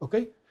 ¿ok?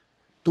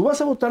 Tú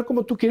vas a votar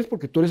como tú quieres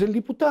porque tú eres el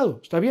diputado,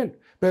 está bien,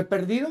 pero he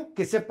perdido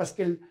que sepas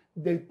que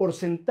del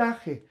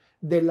porcentaje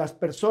de las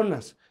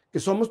personas que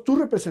somos tus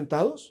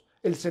representados,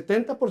 el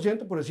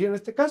 70%, por decir en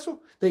este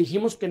caso, te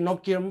dijimos que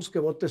no queremos que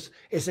votes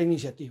esa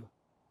iniciativa.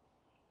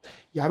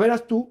 Ya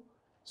verás tú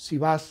si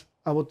vas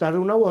a votar de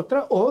una u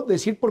otra o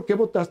decir por qué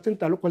votaste en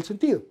tal o cual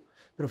sentido.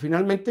 Pero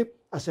finalmente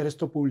hacer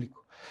esto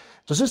público.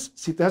 Entonces,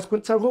 si te das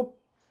cuenta, es algo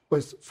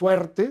pues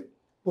fuerte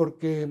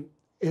porque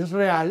es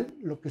real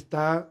lo que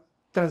está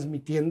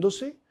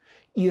transmitiéndose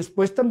y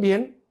después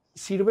también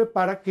sirve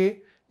para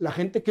que la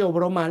gente que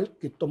obró mal,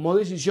 que tomó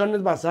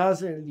decisiones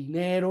basadas en el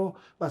dinero,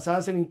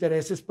 basadas en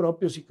intereses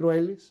propios y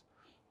crueles,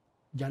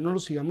 ya no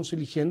los sigamos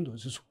eligiendo.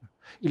 Eso es una.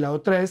 Y la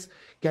otra es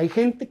que hay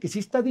gente que sí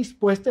está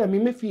dispuesta, y a mí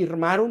me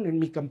firmaron en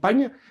mi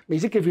campaña, me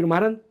dice que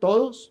firmaran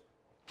todos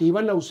que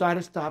iban a usar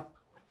esta app.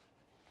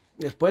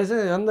 Después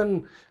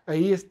andan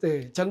ahí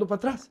echando para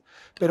atrás.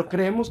 Pero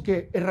creemos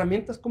que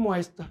herramientas como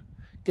esta,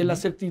 que la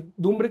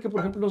certidumbre que,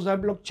 por ejemplo, nos da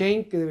el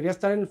blockchain, que debería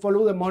estar en el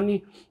follow the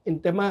money,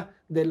 en tema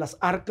de las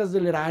arcas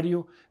del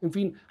erario, en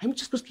fin, hay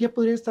muchas cosas que ya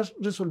podrían estar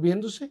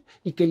resolviéndose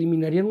y que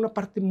eliminarían una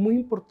parte muy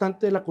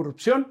importante de la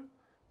corrupción.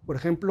 Por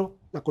ejemplo,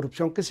 la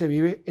corrupción que se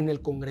vive en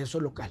el Congreso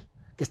local,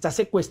 que está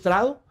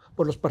secuestrado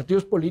por los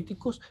partidos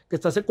políticos, que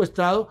está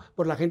secuestrado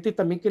por la gente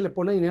también que le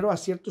pone dinero a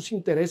ciertos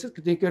intereses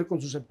que tienen que ver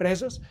con sus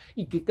empresas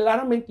y que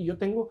claramente yo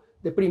tengo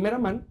de primera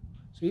mano,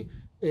 ¿sí?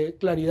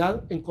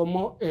 Claridad en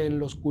cómo en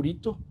lo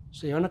oscurito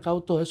se llevan a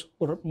cabo todo eso,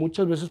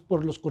 muchas veces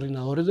por los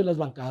coordinadores de las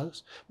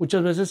bancadas,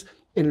 muchas veces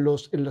en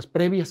las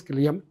previas que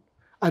le llaman,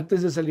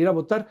 antes de salir a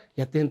votar,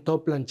 ya tienen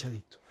todo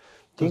planchadito.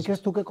 ¿Quién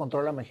crees tú que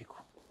controla México?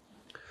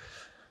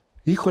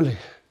 Híjole,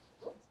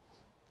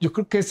 yo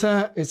creo que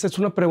esa es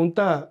una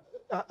pregunta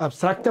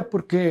abstracta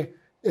porque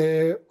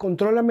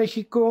controla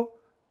México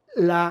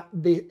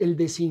el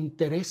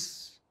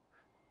desinterés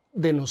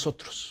de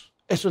nosotros.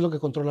 Eso es lo que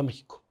controla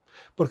México.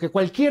 Porque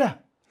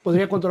cualquiera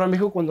podría controlar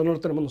México cuando no lo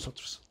tenemos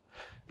nosotros.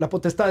 La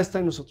potestad está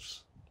en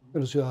nosotros,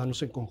 en los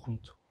ciudadanos en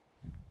conjunto.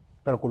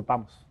 Pero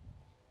culpamos.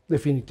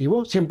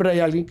 Definitivo, siempre hay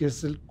alguien que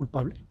es el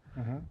culpable.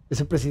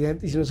 Es el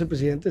presidente, y si no es el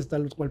presidente, está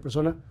la cual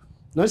persona.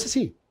 No es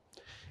así.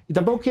 Y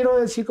tampoco quiero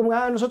decir como,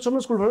 nosotros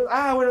somos culpables,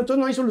 bueno, entonces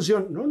no hay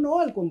solución. No,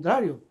 al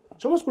contrario.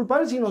 Somos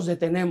culpables si nos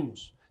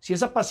detenemos, si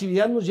esa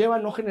pasividad nos lleva a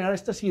no generar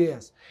estas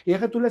ideas. Y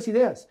deja tú las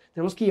ideas,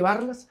 tenemos que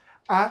llevarlas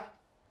a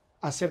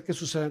hacer que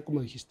sucedan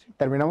como dijiste.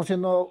 Terminamos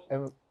siendo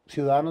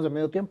ciudadanos de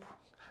medio tiempo.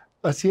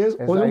 Así es,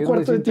 o de un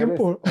cuarto de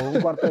tiempo. O un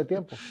cuarto de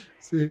tiempo.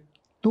 Sí.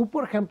 Tú,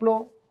 por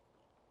ejemplo,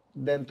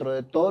 dentro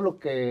de todo lo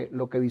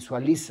que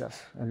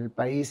visualizas en el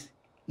país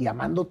y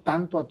amando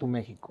tanto a tu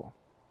México,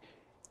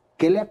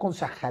 ¿qué le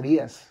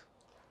aconsejarías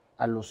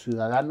a los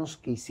ciudadanos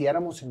que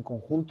hiciéramos en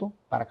conjunto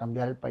para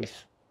cambiar el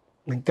país?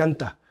 Me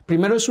encanta.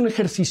 Primero es un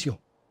ejercicio.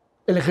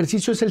 El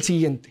ejercicio es el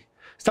siguiente.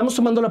 Estamos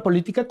tomando la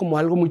política como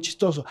algo muy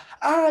chistoso.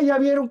 Ya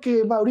vieron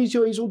que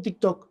Mauricio hizo un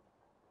TikTok.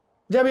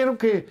 Ya vieron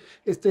que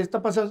está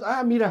pasando.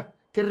 Mira,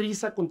 qué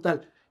risa con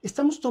tal.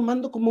 Estamos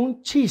tomando como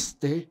un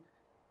chiste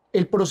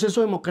el proceso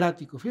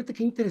democrático. Fíjate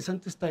qué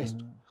interesante está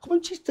esto. Como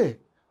un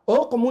chiste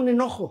o como un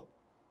enojo.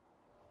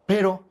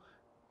 Pero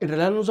en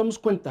realidad nos damos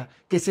cuenta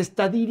que se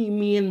está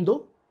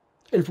dirimiendo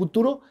el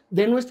futuro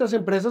de nuestras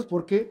empresas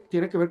porque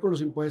tiene que ver con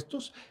los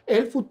impuestos,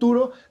 el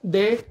futuro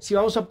de si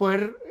vamos a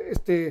poder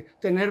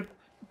tener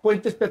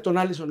puentes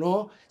peatonales o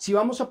no, si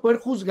vamos a poder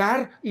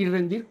juzgar y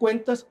rendir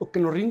cuentas o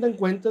que nos rindan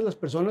cuentas las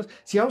personas,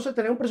 si vamos a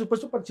tener un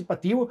presupuesto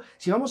participativo,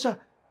 si vamos a...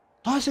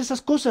 Todas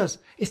esas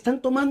cosas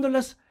están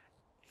tomándolas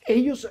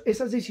ellos,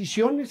 esas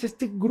decisiones,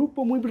 este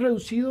grupo muy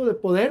reducido de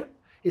poder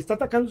está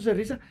atacándose de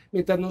risa,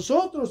 mientras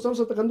nosotros estamos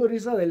atacando de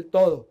risa del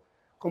todo,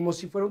 como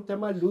si fuera un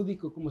tema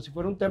lúdico, como si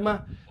fuera un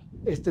tema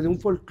de un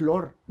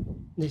folclore.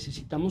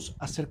 Necesitamos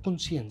hacer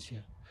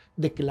conciencia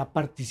de que la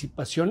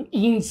participación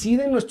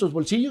incide en nuestros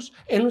bolsillos,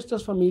 en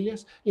nuestras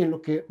familias y en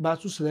lo que va a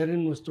suceder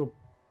en nuestro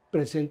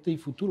presente y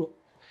futuro.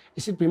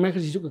 Es el primer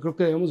ejercicio que creo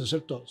que debemos de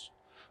hacer todos.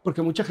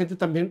 Porque mucha gente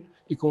también,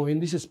 y como bien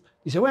dices,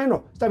 dice,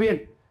 bueno, está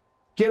bien,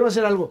 quiero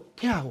hacer algo.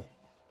 ¿Qué hago?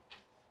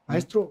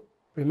 Maestro,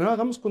 primero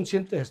hagamos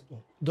consciente de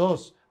esto.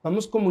 2,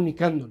 vamos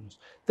comunicándonos.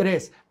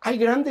 3, hay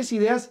grandes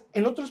ideas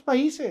en otros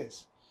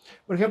países.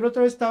 Por ejemplo,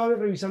 otra vez estaba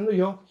revisando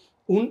yo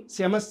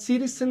se llama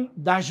Citizen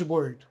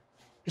Dashboard.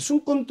 Es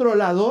un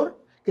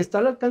controlador que está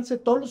al alcance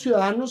de todos los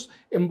ciudadanos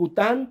en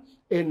Bután,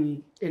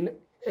 en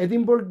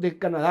Edinburgh de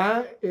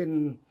Canadá,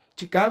 en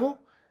Chicago,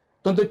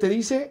 donde te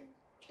dice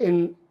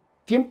en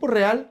tiempo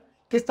real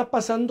qué está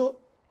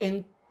pasando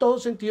en todo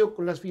sentido,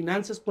 con las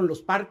finanzas, con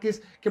los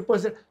parques, qué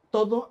puede ser,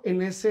 todo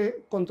en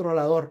ese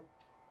controlador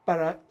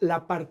para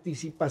la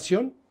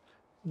participación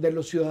de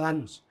los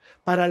ciudadanos,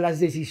 para las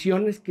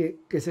decisiones que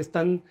se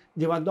están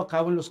llevando a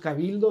cabo en los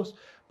cabildos,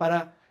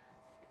 para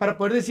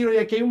poder decir, oye,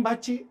 aquí hay un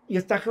bache y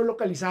está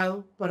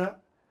geolocalizado,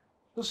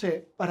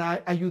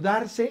 para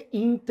ayudarse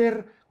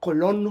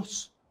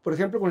intercolonos, por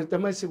ejemplo, con el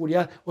tema de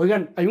seguridad.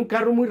 Oigan, hay un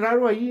carro muy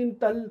raro ahí en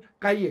tal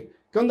calle.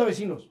 ¿Qué onda,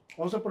 vecinos?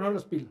 Vamos a poner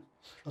las pilas.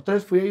 Otra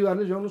vez fui a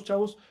ayudarles yo a unos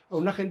chavos, a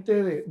una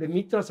gente de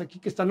Mitras aquí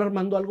que están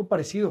armando algo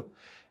parecido.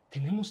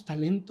 Tenemos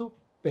talento,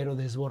 pero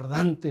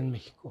desbordante en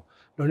México.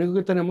 Lo único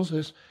que tenemos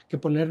es que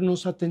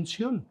ponernos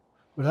atención,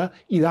 ¿verdad?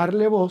 Y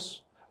darle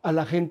voz a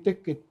la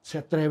gente que se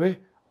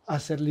atreve a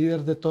ser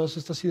líder de todas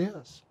estas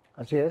ideas.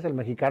 Así es, el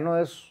mexicano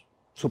es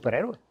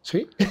superhéroe.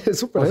 Sí, es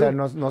superhéroe.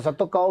 O sea, nos ha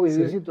tocado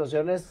vivir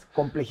situaciones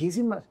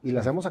complejísimas y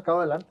las hemos sacado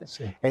adelante.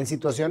 Sí. En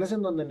situaciones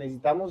en donde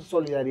necesitamos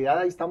solidaridad,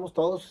 ahí estamos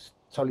todos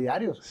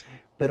solidarios,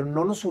 pero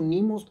no nos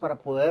unimos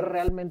para poder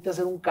realmente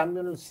hacer un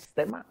cambio en el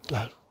sistema.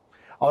 Claro.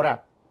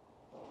 Ahora,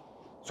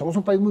 somos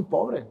un país muy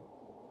pobre,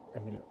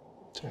 Emilio.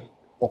 Sí.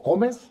 O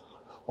comes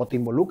o te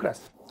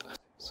involucras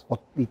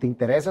y te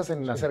interesas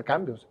en hacer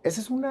cambios. Esa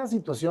es una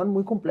situación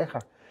muy compleja.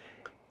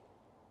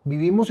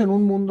 Vivimos en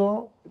un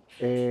mundo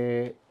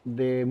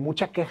de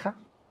mucha queja,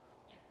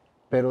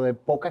 pero de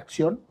poca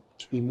acción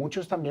y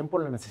muchos también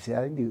por la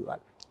necesidad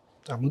individual.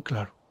 Está muy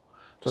claro.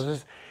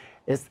 Entonces,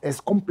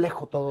 es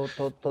complejo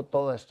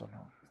todo esto,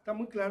 ¿no? Está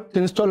muy claro.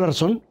 Tienes toda la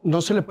razón.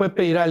 No se le puede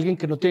pedir a alguien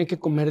que no tiene que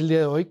comer el día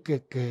de hoy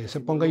que se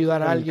ponga a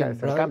ayudar a alguien,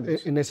 ¿verdad?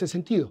 En ese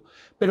sentido.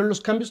 Pero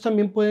los cambios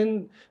también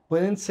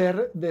pueden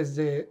ser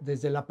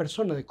desde la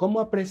persona, de cómo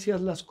aprecias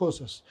las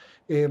cosas.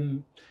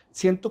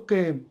 Siento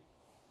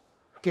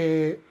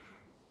que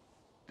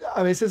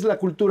a veces la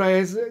cultura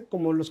es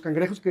como los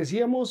cangrejos que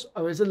decíamos,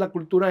 a veces la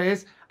cultura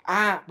es,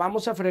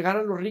 vamos a fregar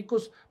a los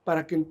ricos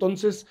para que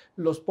entonces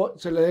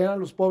se le den a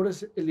los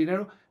pobres el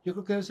dinero. Yo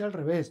creo que debe ser al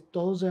revés.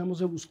 Todos debemos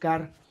de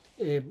buscar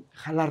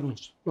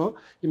jalarnos, ¿no?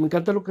 Y me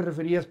encanta lo que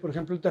referías, por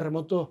ejemplo, el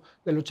terremoto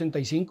del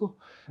 85.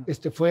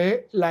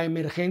 Fue la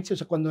emergencia, o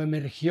sea, cuando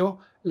emergió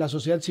la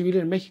sociedad civil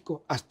en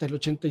México, hasta el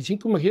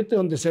 85, imagínate,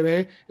 donde se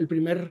ve el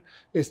primer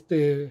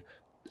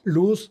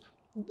luz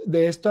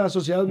de esta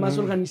sociedad más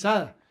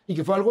organizada, y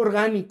que fue algo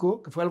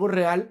orgánico, que fue algo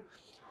real,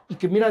 y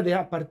que mira,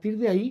 a partir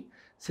de ahí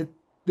se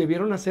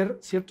debieron hacer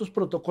ciertos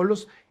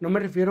protocolos, no me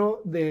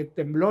refiero de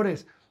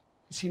temblores,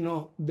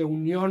 sino de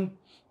unión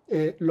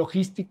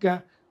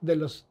logística de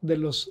los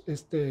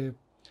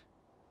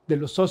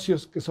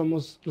socios que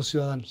somos los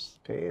ciudadanos.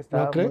 Sí,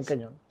 está muy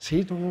cañón.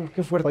 Sí,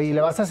 qué fuerte. Oye, ¿y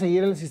le vas a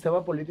seguir el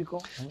sistema político?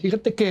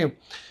 Fíjate que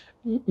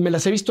me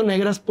las he visto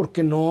negras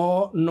porque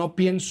no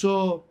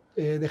pienso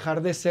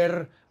dejar de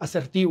ser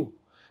asertivo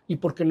y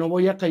porque no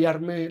voy a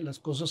callarme las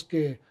cosas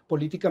que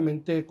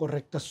políticamente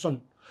correctas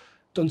son.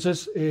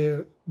 Entonces,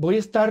 voy a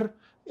estar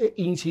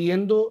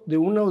incidiendo de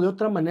una o de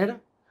otra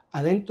manera,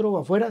 adentro o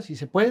afuera, si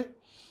se puede,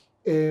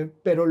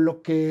 pero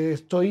lo que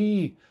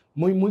estoy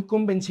muy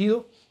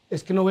convencido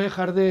es que no voy a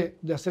dejar de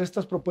hacer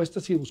estas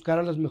propuestas y buscar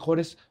a las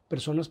mejores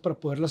personas para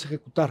poderlas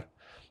ejecutar.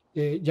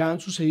 Ya han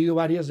sucedido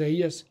varias de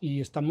ellas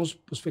y estamos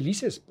pues,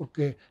 felices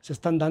porque se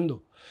están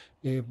dando.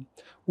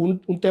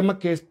 Un tema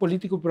que es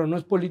político, pero no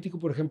es político,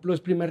 por ejemplo,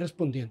 es primer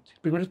respondiente.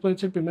 El primer respondiente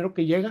es el primero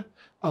que llega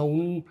a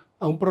un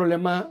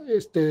problema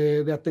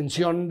de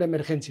atención de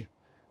emergencia.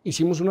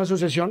 Hicimos una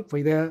asociación, fue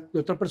idea de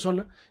otra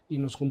persona, y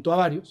nos juntó a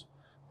varios,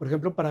 por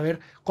ejemplo, para ver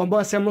cómo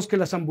hacemos que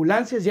las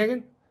ambulancias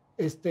lleguen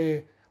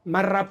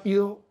más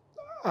rápido.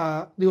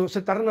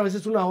 Se tardan a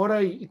veces 1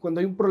 hora y cuando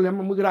hay un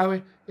problema muy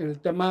grave en el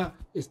tema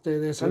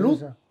de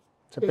salud,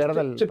 Sí,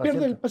 se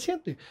pierde el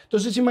paciente.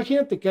 Entonces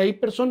imagínate que hay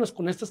personas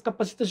con estas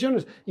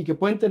capacitaciones y que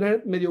pueden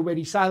tener medio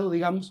verizado,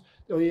 digamos,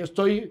 oye, yo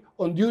estoy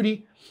on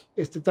duty,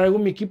 traigo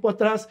mi equipo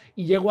atrás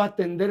y llego a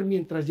atender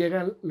mientras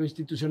llega lo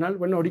institucional.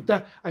 Bueno,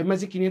 ahorita hay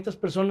más de 500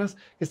 personas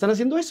que están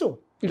haciendo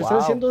eso y lo están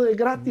haciendo de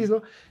gratis,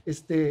 ¿no?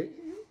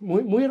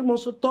 Muy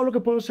hermoso todo lo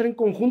que podemos hacer en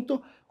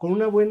conjunto con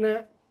una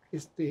buena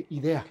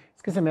idea.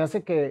 Es que se me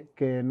hace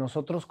que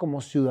nosotros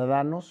como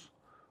ciudadanos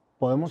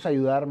podemos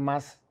ayudar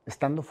más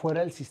estando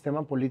fuera del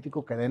sistema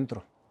político que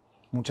dentro,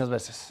 muchas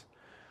veces.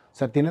 O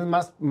sea, tienes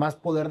más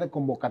poder de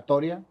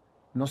convocatoria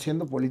no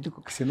siendo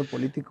político que siendo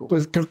político.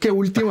 Pues creo que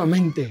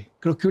últimamente,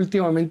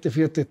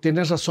 fíjate,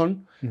 tienes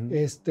razón.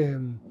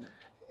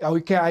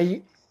 Hoy que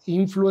hay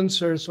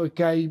influencers, hoy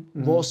que hay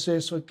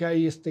voces, hoy que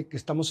hay que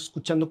estamos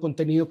escuchando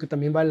contenido que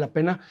también vale la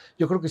pena,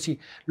 yo creo que sí.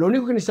 Lo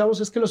único que necesitamos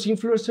es que los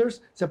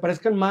influencers se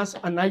parezcan más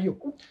a Nayo,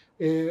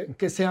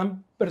 que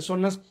sean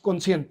personas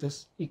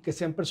conscientes y que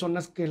sean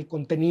personas que el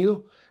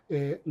contenido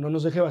no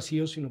nos deje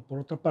vacíos, sino por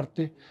otra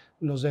parte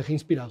nos deje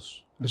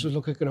inspirados. Eso es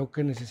lo que creo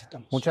que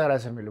necesitamos. Muchas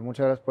gracias, Emilio.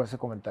 Muchas gracias por ese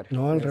comentario.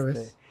 No, al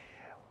revés.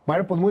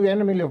 Bueno, pues muy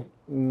bien, Emilio.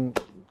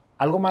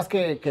 ¿Algo más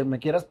que me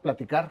quieras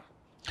platicar?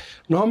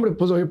 No, hombre,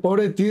 pues oye,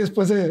 pobre de ti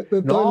después de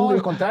todo. No,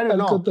 al contrario,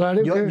 no.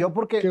 Contrario, yo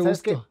porque,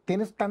 ¿sabes qué? Gusto.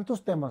 Tienes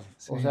tantos temas.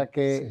 Sí, o sea,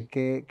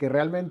 que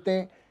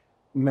realmente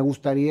me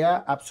gustaría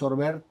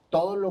absorber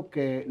todo lo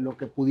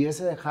que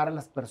pudiese dejar a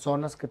las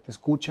personas que te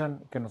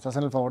escuchan, que nos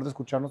hacen el favor de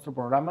escuchar nuestro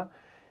programa.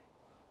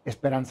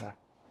 Esperanza.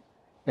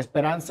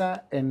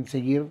 Esperanza en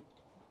seguir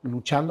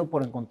luchando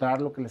por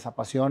encontrar lo que les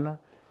apasiona,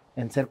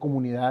 en ser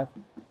comunidad,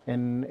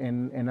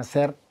 en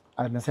hacer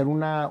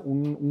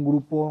un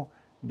grupo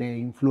de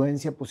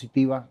influencia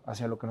positiva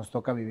hacia lo que nos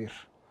toca vivir.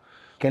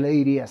 ¿Qué le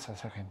dirías a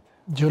esa gente?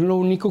 Yo lo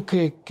único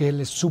que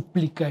le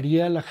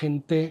suplicaría a la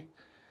gente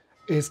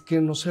es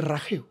que no se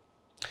raje,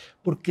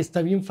 porque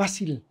está bien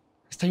fácil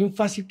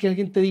que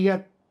alguien te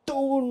diga,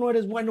 tú no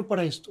eres bueno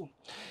para esto.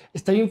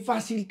 Está bien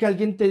fácil que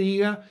alguien te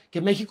diga que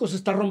México se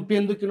está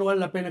rompiendo y que no vale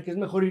la pena, que es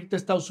mejor irte a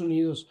Estados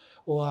Unidos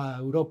o a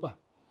Europa.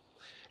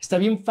 Está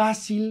bien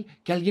fácil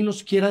que alguien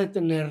nos quiera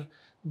detener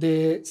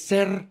de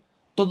ser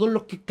todo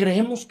lo que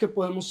creemos que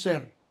podemos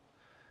ser.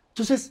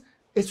 Entonces,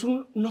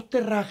 no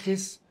te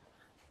rajes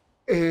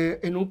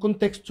en un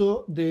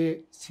contexto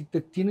de si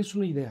te tienes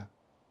una idea,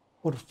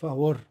 por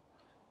favor,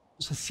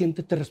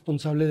 siéntete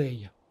responsable de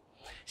ella.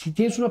 Si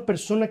tienes una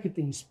persona que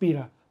te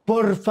inspira,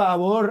 por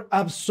favor,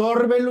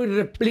 absórbelo y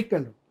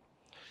replícalo.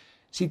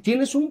 Si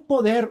tienes un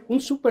poder,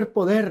 un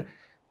superpoder,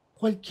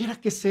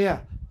 cualquiera que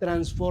sea,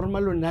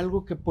 transfórmalo en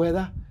algo que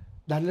pueda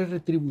darle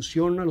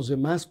retribución a los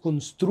demás,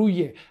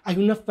 construye. Hay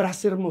una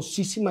frase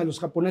hermosísima de los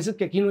japoneses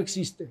que aquí no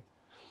existe,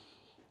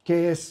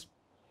 que es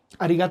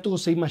arigato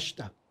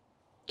gozaimashita.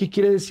 ¿Qué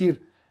quiere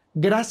decir?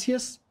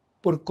 Gracias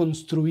por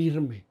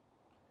construirme.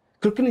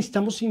 Creo que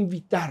necesitamos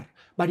invitar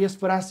varias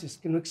frases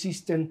que no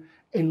existen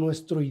en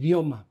nuestro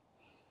idioma,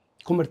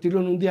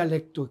 convertirlo en un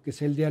dialecto, que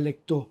sea el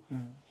dialecto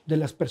de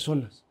las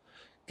personas,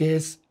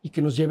 y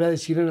que nos lleve a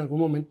decir en algún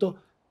momento,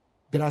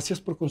 gracias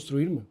por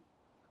construirme,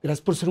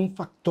 gracias por ser un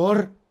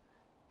factor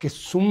que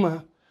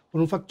suma,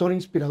 por un factor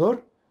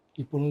inspirador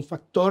y por un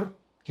factor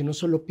que no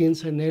solo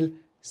piensa en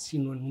él,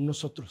 sino en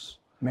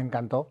nosotros. Me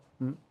encantó.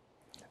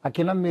 ¿A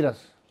quién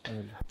admiras,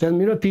 Emilio? Te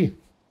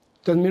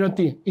admiro a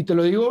ti, y te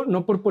lo digo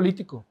no por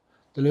político,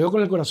 te lo digo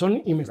con el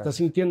corazón y me estás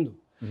sintiendo.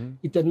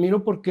 Y te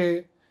admiro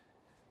porque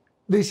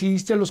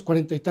decidiste a los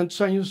 40 y tantos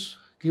años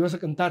que ibas a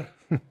cantar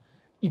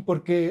y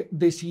porque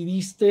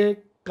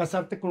decidiste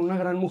casarte con una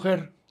gran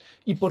mujer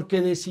y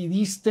porque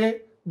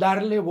decidiste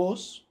darle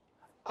voz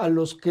a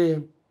los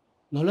que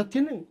no la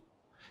tienen.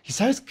 ¿Y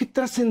sabes qué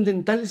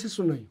trascendental es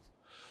eso, Nayo?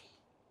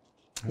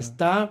 Es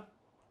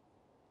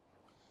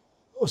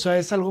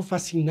algo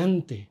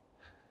fascinante.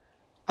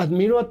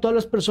 Admiro a todas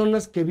las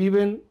personas que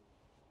viven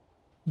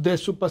de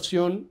su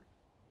pasión,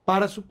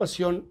 para su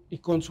pasión y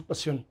con su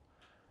pasión.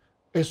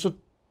 Eso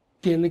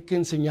tiene que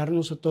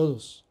enseñarnos a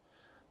todos,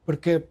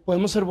 porque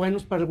podemos ser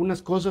buenos para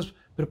algunas cosas,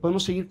 pero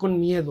podemos seguir con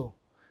miedo,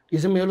 y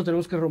ese miedo lo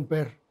tenemos que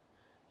romper.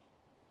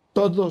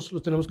 Todos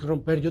lo tenemos que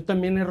romper. Yo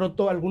también he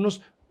roto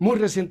algunos muy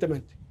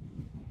recientemente.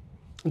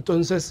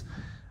 Entonces,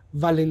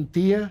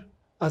 valentía,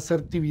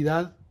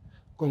 asertividad,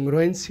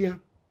 congruencia,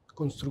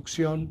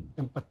 construcción,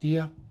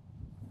 empatía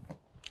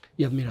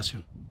y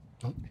admiración,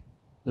 ¿no?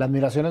 La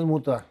admiración es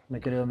mutua, mi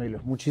querido Emilio.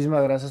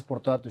 Muchísimas gracias por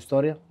toda tu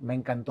historia. Me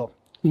encantó.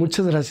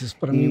 Muchas gracias,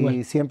 para mí igual.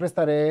 Y siempre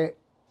estaré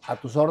a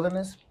tus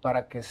órdenes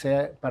para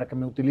que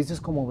me utilices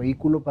como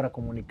vehículo para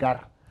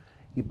comunicar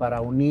y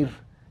para unir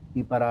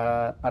y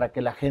para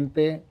que la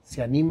gente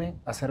se anime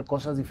a hacer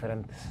cosas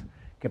diferentes.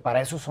 Que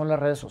para eso son las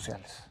redes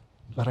sociales.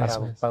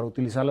 Para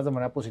utilizarlas de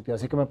manera positiva.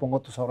 Así que me pongo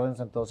a tus órdenes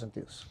en todos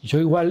sentidos. Yo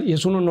igual, y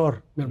es un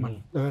honor, mi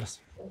hermano, de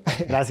veras.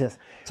 Gracias. Gracias.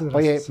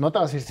 Oye, ¿no te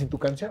vas a ir sin tu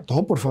canción?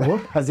 No, por favor.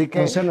 Así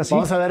que No sean así.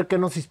 vamos a ver qué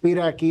nos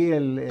inspira aquí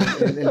el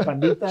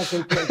pandita.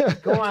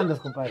 ¿Cómo andas,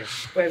 compadre?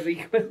 Pues,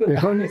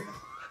 Híjole.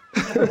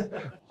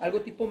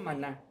 algo tipo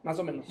Maná, más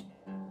o menos.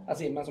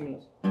 Así, más o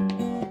menos.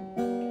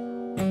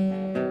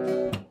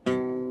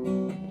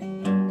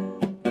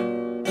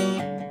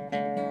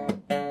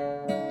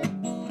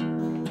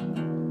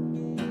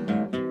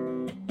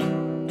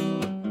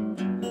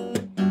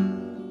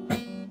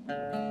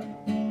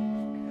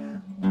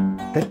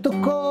 Te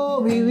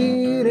tocó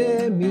vivir,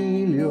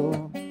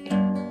 Emilio,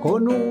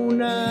 con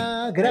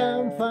una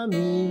gran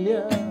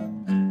familia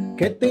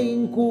que te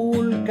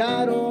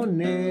inculcaron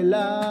el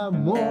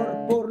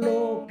amor por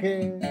lo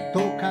que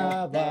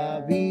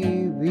tocaba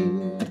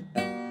vivir.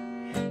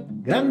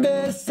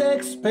 Grandes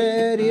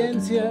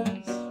experiencias,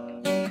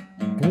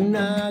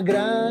 una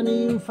gran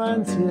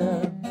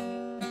infancia,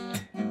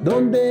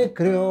 donde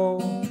creó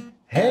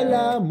el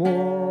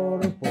amor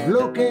por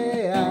lo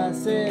que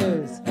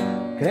haces.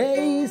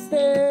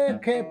 Creíste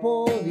que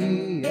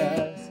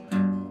podías,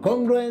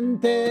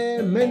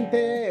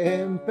 congruentemente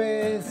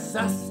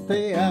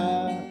empezaste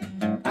a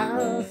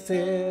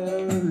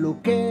hacer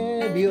lo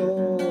que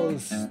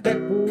Dios te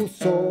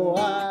puso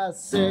a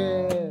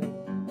hacer.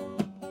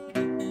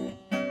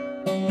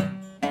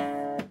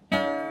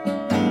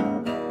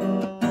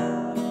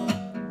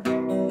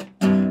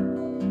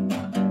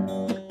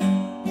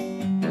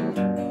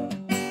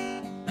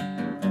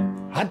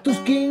 A tus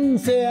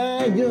 15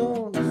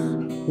 años,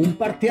 un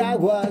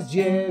parteaguas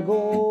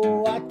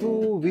llegó a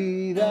tu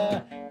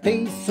vida, te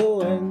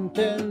hizo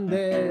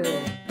entender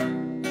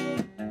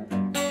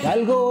que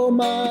algo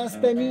más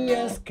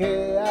tenías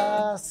que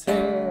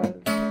hacer,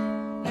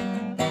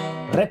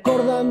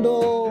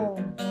 recordando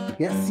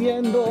y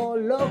haciendo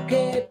lo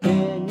que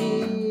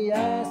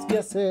tenías que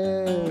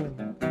hacer.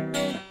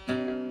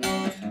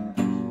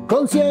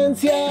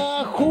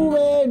 Conciencia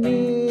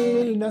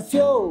juvenil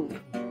nació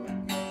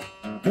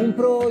un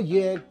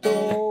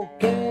proyecto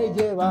que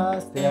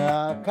llevaste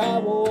a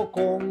cabo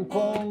con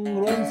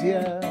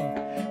congruencia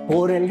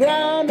por el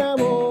gran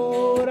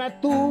amor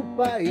a tu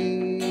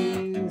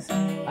país,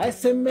 a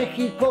ese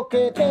México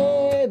que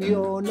te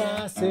vio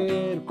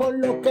nacer,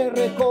 con lo que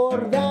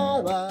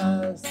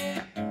recordabas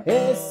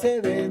ese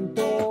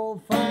evento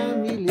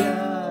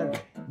familiar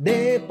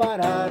de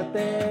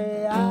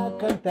pararte a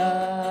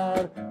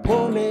cantar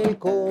con el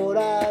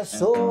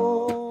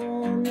corazón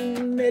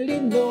el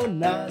himno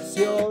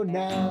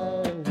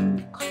nacional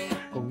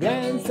con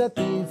gran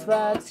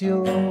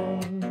satisfacción.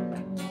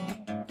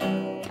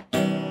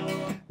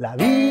 La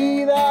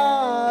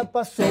vida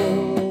pasó,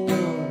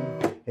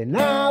 en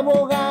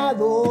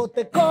abogado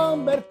te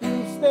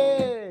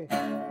convertiste,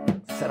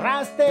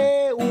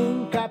 cerraste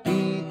un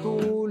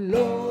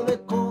capítulo de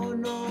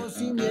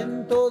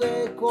conocimiento,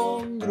 de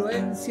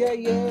congruencia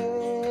y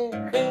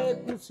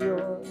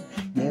ejecución,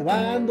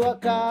 llevando a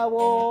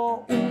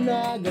cabo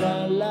una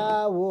gran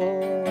labor,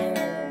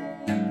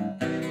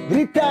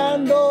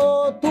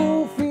 gritando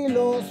tu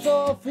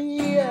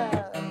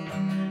filosofía,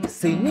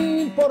 sin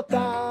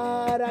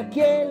importar a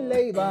quién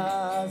le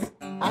ibas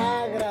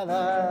a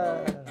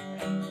agradar,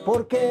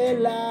 porque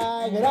el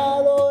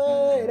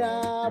agrado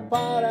era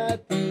para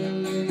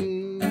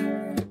ti.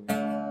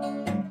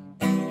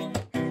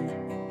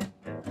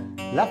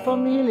 La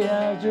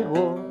familia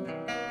llegó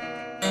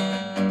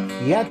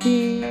y a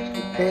ti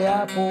te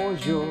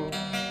apoyó,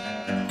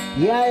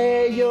 y a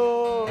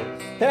ellos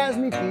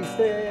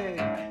transmitiste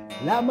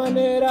la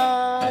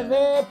manera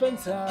de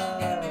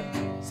pensar.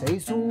 Se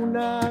hizo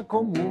una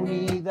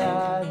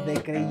comunidad de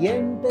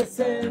creyentes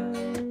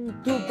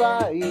en tu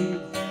país,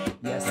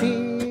 y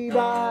así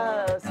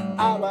vas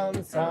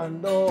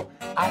avanzando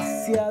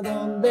hacia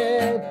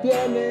donde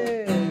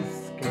tienes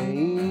que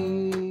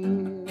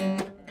ir,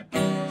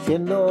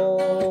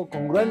 siendo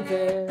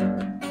congruente,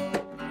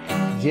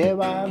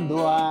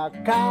 llevando a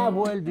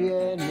cabo el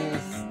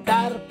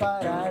bienestar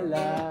para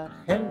la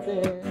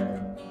gente,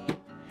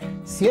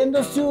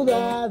 siendo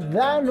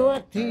ciudadano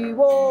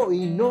activo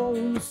y no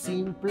un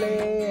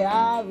simple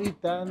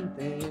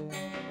habitante.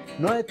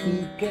 No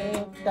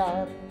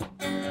etiquetar,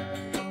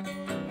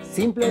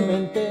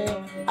 simplemente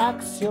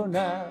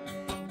accionar.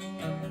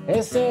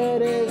 Ese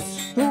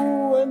eres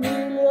tú,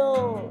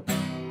 Emilio,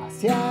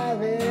 hacia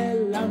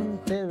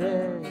adelante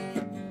ve,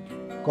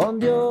 con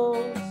Dios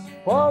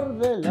por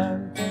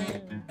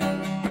delante.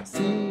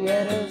 Así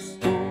eres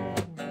tú,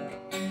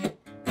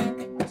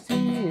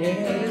 así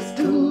eres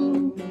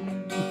tú.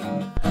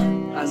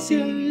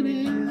 Así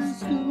eres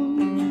tú.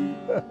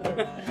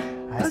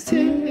 Así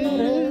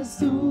eres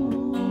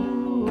tú.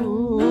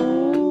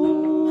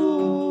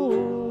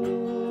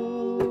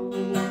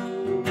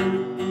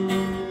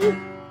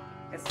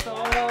 Eso.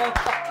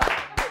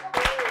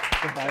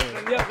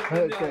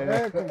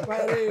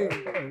 Compadre.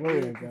 Muy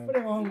bien, Qué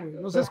fregón, güey.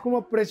 No sabes cómo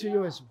aprecio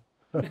yo eso.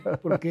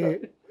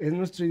 Porque es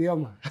nuestro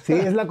idioma. Sí,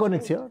 es la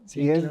conexión.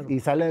 Sí, y, claro. y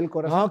sale del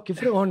corazón. No, qué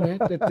fregón, ¿eh?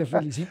 Te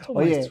felicito,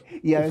 Oye, maestro.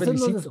 y a Te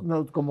veces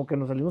felicito. como que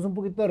nos salimos un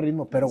poquito de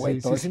ritmo, pero güey,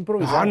 Sí, todo sí, es sí.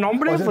 improvisado. Ah, no,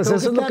 hombre, pues tengo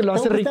eso es lo que lo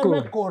hace tengo rico. estarme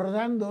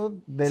acordando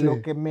de Sí.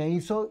 lo que me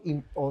hizo,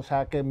 o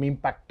sea, que me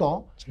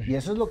impactó, Sí. y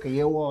eso es lo que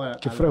llevo a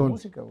Qué la fregón.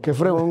 música. Güey. Qué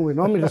fregón, güey.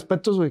 No, mis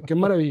respetos, güey. Qué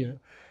maravilla.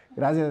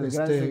 Gracias,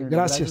 Emilio,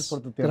 Gracias por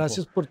tu tiempo.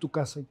 Gracias por tu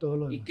casa y todo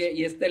lo demás.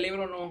 Y este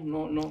libro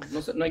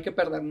no hay que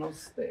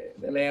perdernos de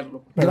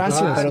leerlo.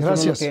 Gracias, pero tú no lo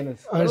gracias.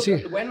 tienes. A ver si.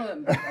 Bueno,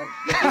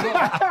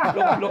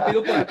 lo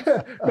pido por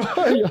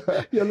No,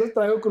 yo los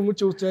traigo con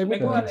mucho gusto. Hay muy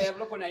vengo a poquitos,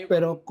 leerlo con ellos.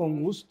 pero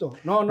con gusto.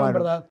 No, Bueno, en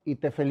verdad. Y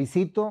te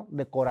felicito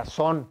de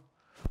corazón,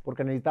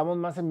 porque necesitamos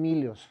más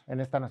Emilios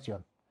en esta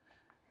nación.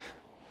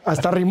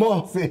 Hasta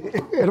rimó. Sí.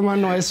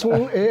 Hermano, eres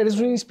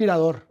un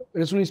inspirador.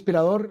 Eres un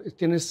inspirador,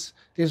 tienes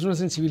una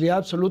sensibilidad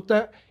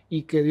absoluta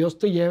y que Dios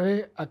te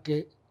lleve a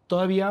que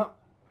todavía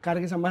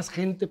cargues a más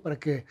gente para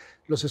que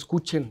los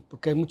escuchen,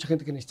 porque hay mucha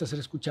gente que necesita ser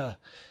escuchada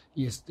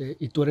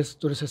y tú eres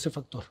ese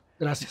factor.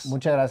 Gracias.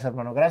 Muchas gracias,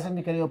 hermano. Gracias,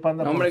 mi querido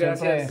Panda. No, hombre, por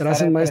siempre gracias. estar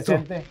Gracias,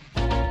 maestro. presente.